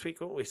review next week,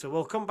 won't we? So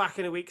we'll come back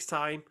in a week's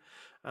time.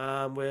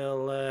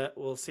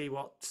 We'll see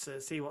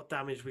what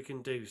damage we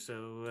can do.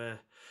 So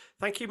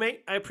thank you,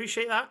 mate. I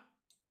appreciate that.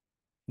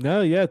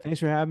 No, yeah, thanks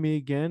for having me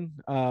again.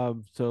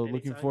 So Anytime.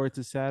 looking forward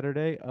to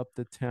Saturday, up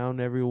the town,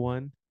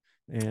 everyone,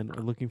 and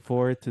looking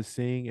forward to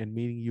seeing and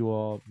meeting you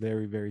all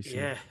very, very soon.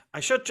 Yeah, I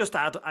should just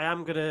add, I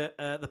am gonna.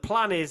 The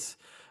plan is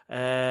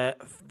the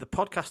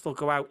podcast will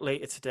go out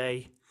later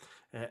today.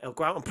 It'll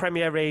go out on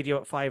Premier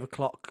Radio at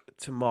 5:00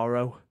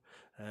 tomorrow.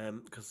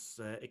 Because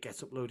it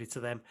gets uploaded to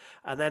them.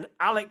 And then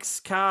Alex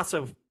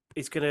Carter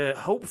is going to,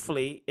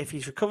 hopefully, if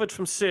he's recovered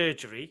from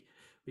surgery,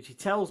 which he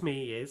tells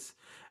me he is,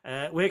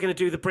 we're going to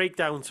do the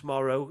breakdown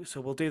tomorrow. So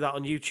we'll do that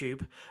on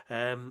YouTube.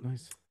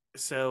 Nice.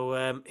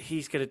 So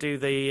he's going to do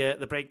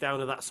the breakdown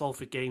of that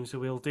Salford game. So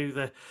we'll do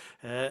the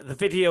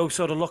video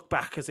sort of look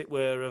back, as it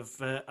were,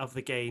 of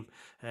the game.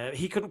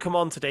 He couldn't come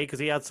on today because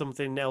he had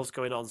something else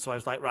going on. So I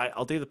was like, right,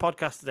 I'll do the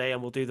podcast today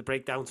and we'll do the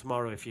breakdown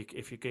tomorrow if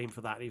you're game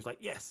for that. And he was like,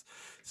 yes.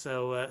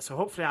 So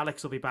hopefully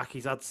Alex will be back.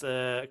 He's had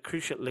a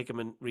cruciate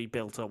ligament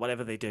rebuilt or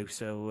whatever they do.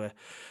 So,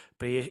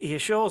 but he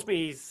assures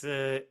me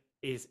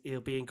he'll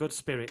be in good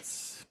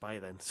spirits by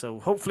then. So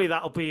hopefully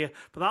but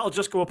that'll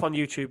just go up on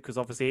YouTube because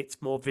obviously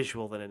it's more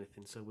visual than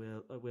anything. So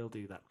we'll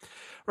do that.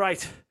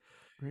 Right.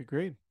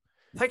 Great.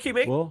 Thank you,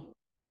 mate. Well,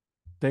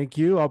 thank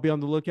you. I'll be on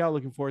the lookout.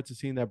 Looking forward to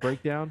seeing that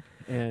breakdown.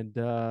 And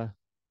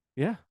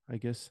yeah, I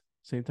guess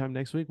same time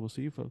next week. We'll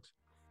see you folks.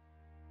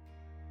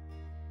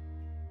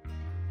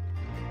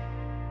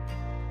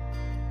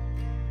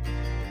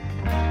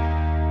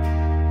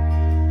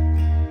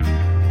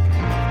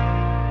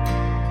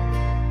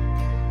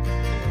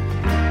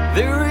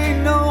 There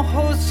ain't no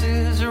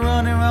horses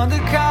running around the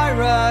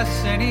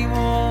Kairos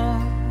anymore.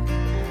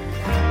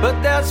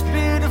 But that's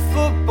been a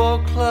football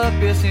club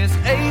here since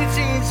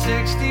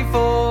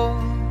 1864.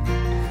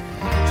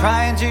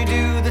 Trying to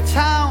do the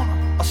town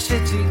or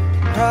city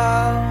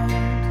proud.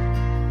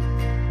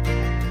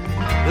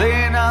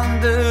 Playing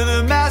under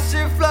the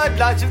massive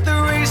floodlights of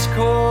the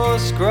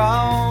racecourse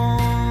ground.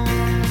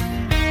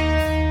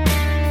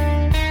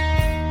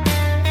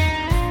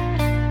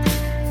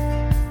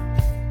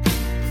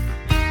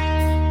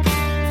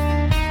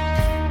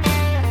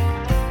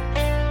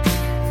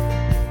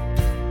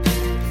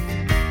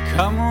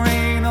 Come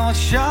rain or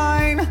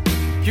shine,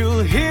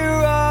 you'll hear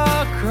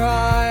our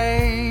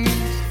cries.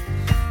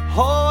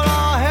 Hold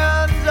our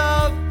hands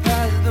up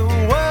as the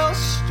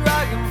Welsh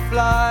dragon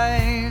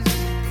flies.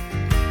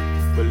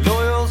 We're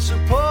loyal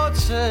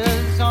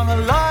supporters on a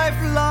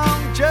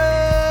lifelong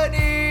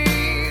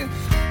journey.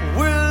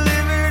 We'll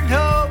live in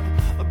hope,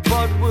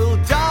 but we'll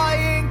die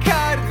in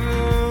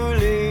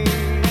Kalgoorlie.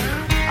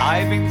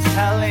 I've been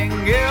telling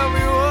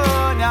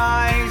everyone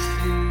I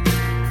see.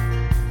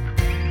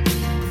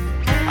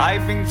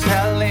 I've been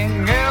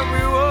telling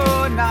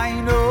everyone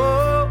I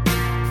know.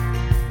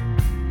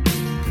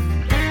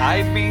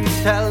 I've been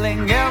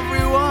telling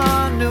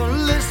everyone to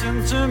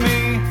listen to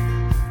me.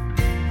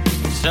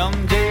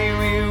 Someday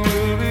we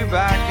will be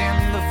back in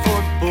the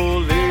football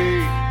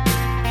league.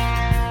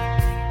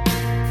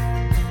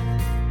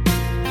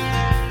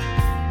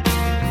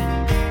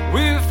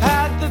 We've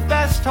had the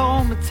best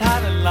home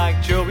talent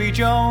like Joey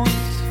Jones,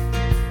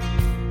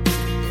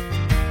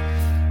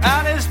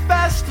 and his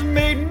best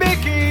mate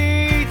Mickey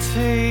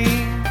T.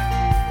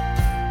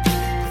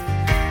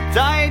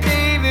 Di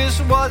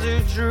Davis was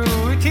a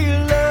druid, he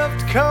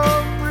loved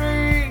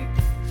Cymru,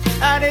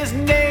 and his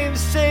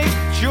namesake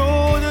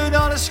Jordan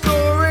on a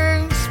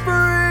scoring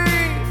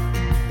spree.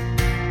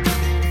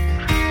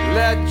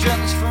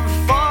 Legends from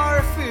far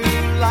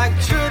afield like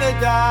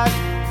Trinidad.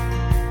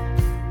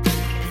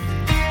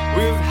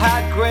 We've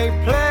had great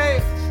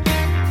players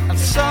and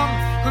some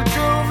who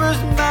drove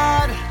us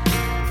mad.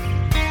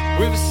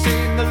 We've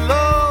seen the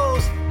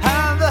lows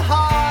and the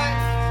highs,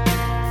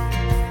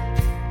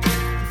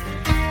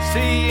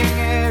 seeing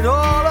it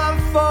all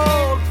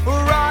unfold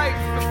right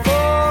before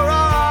our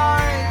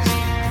eyes.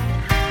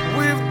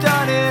 We've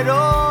done it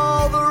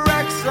all the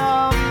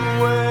Wrexham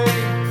way.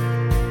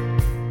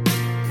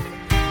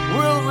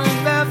 We'll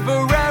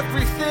remember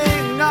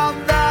everything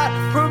on that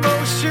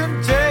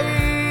promotion day.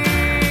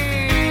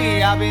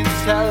 I've been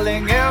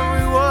telling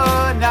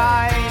everyone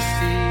I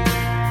see.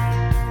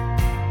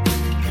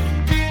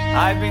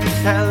 I've been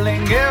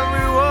telling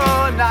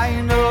everyone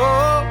I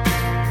know.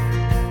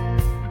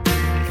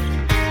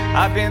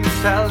 I've been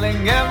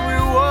telling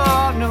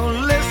everyone who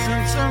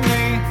listens to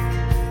me,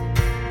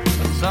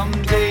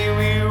 someday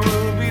we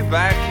will be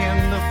back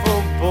in the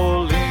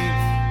football league.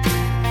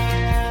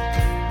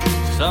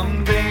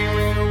 Someday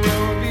we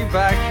will be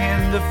back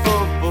in the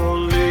football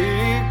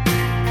league.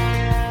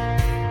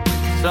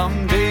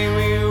 Someday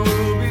we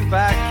will be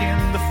back in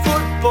the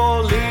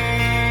football league.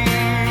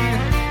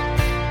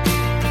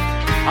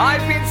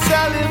 I've been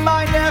selling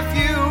my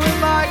nephew and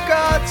my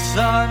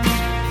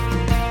godson.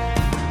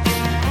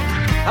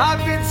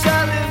 I've been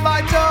selling my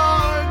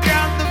dog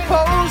and the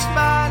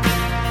postman.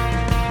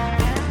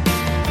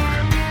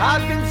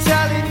 I've been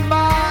selling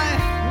my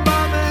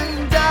mum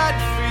and dad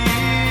for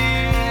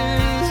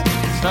years.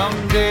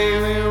 Someday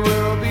we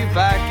will be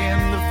back in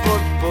the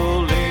football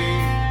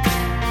league.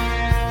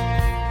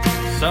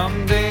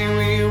 Someday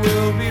we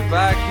will be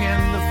back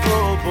in the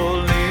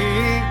football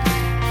league.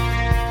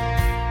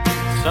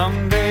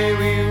 Someday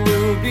we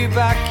will be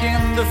back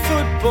in the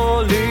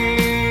football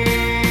league.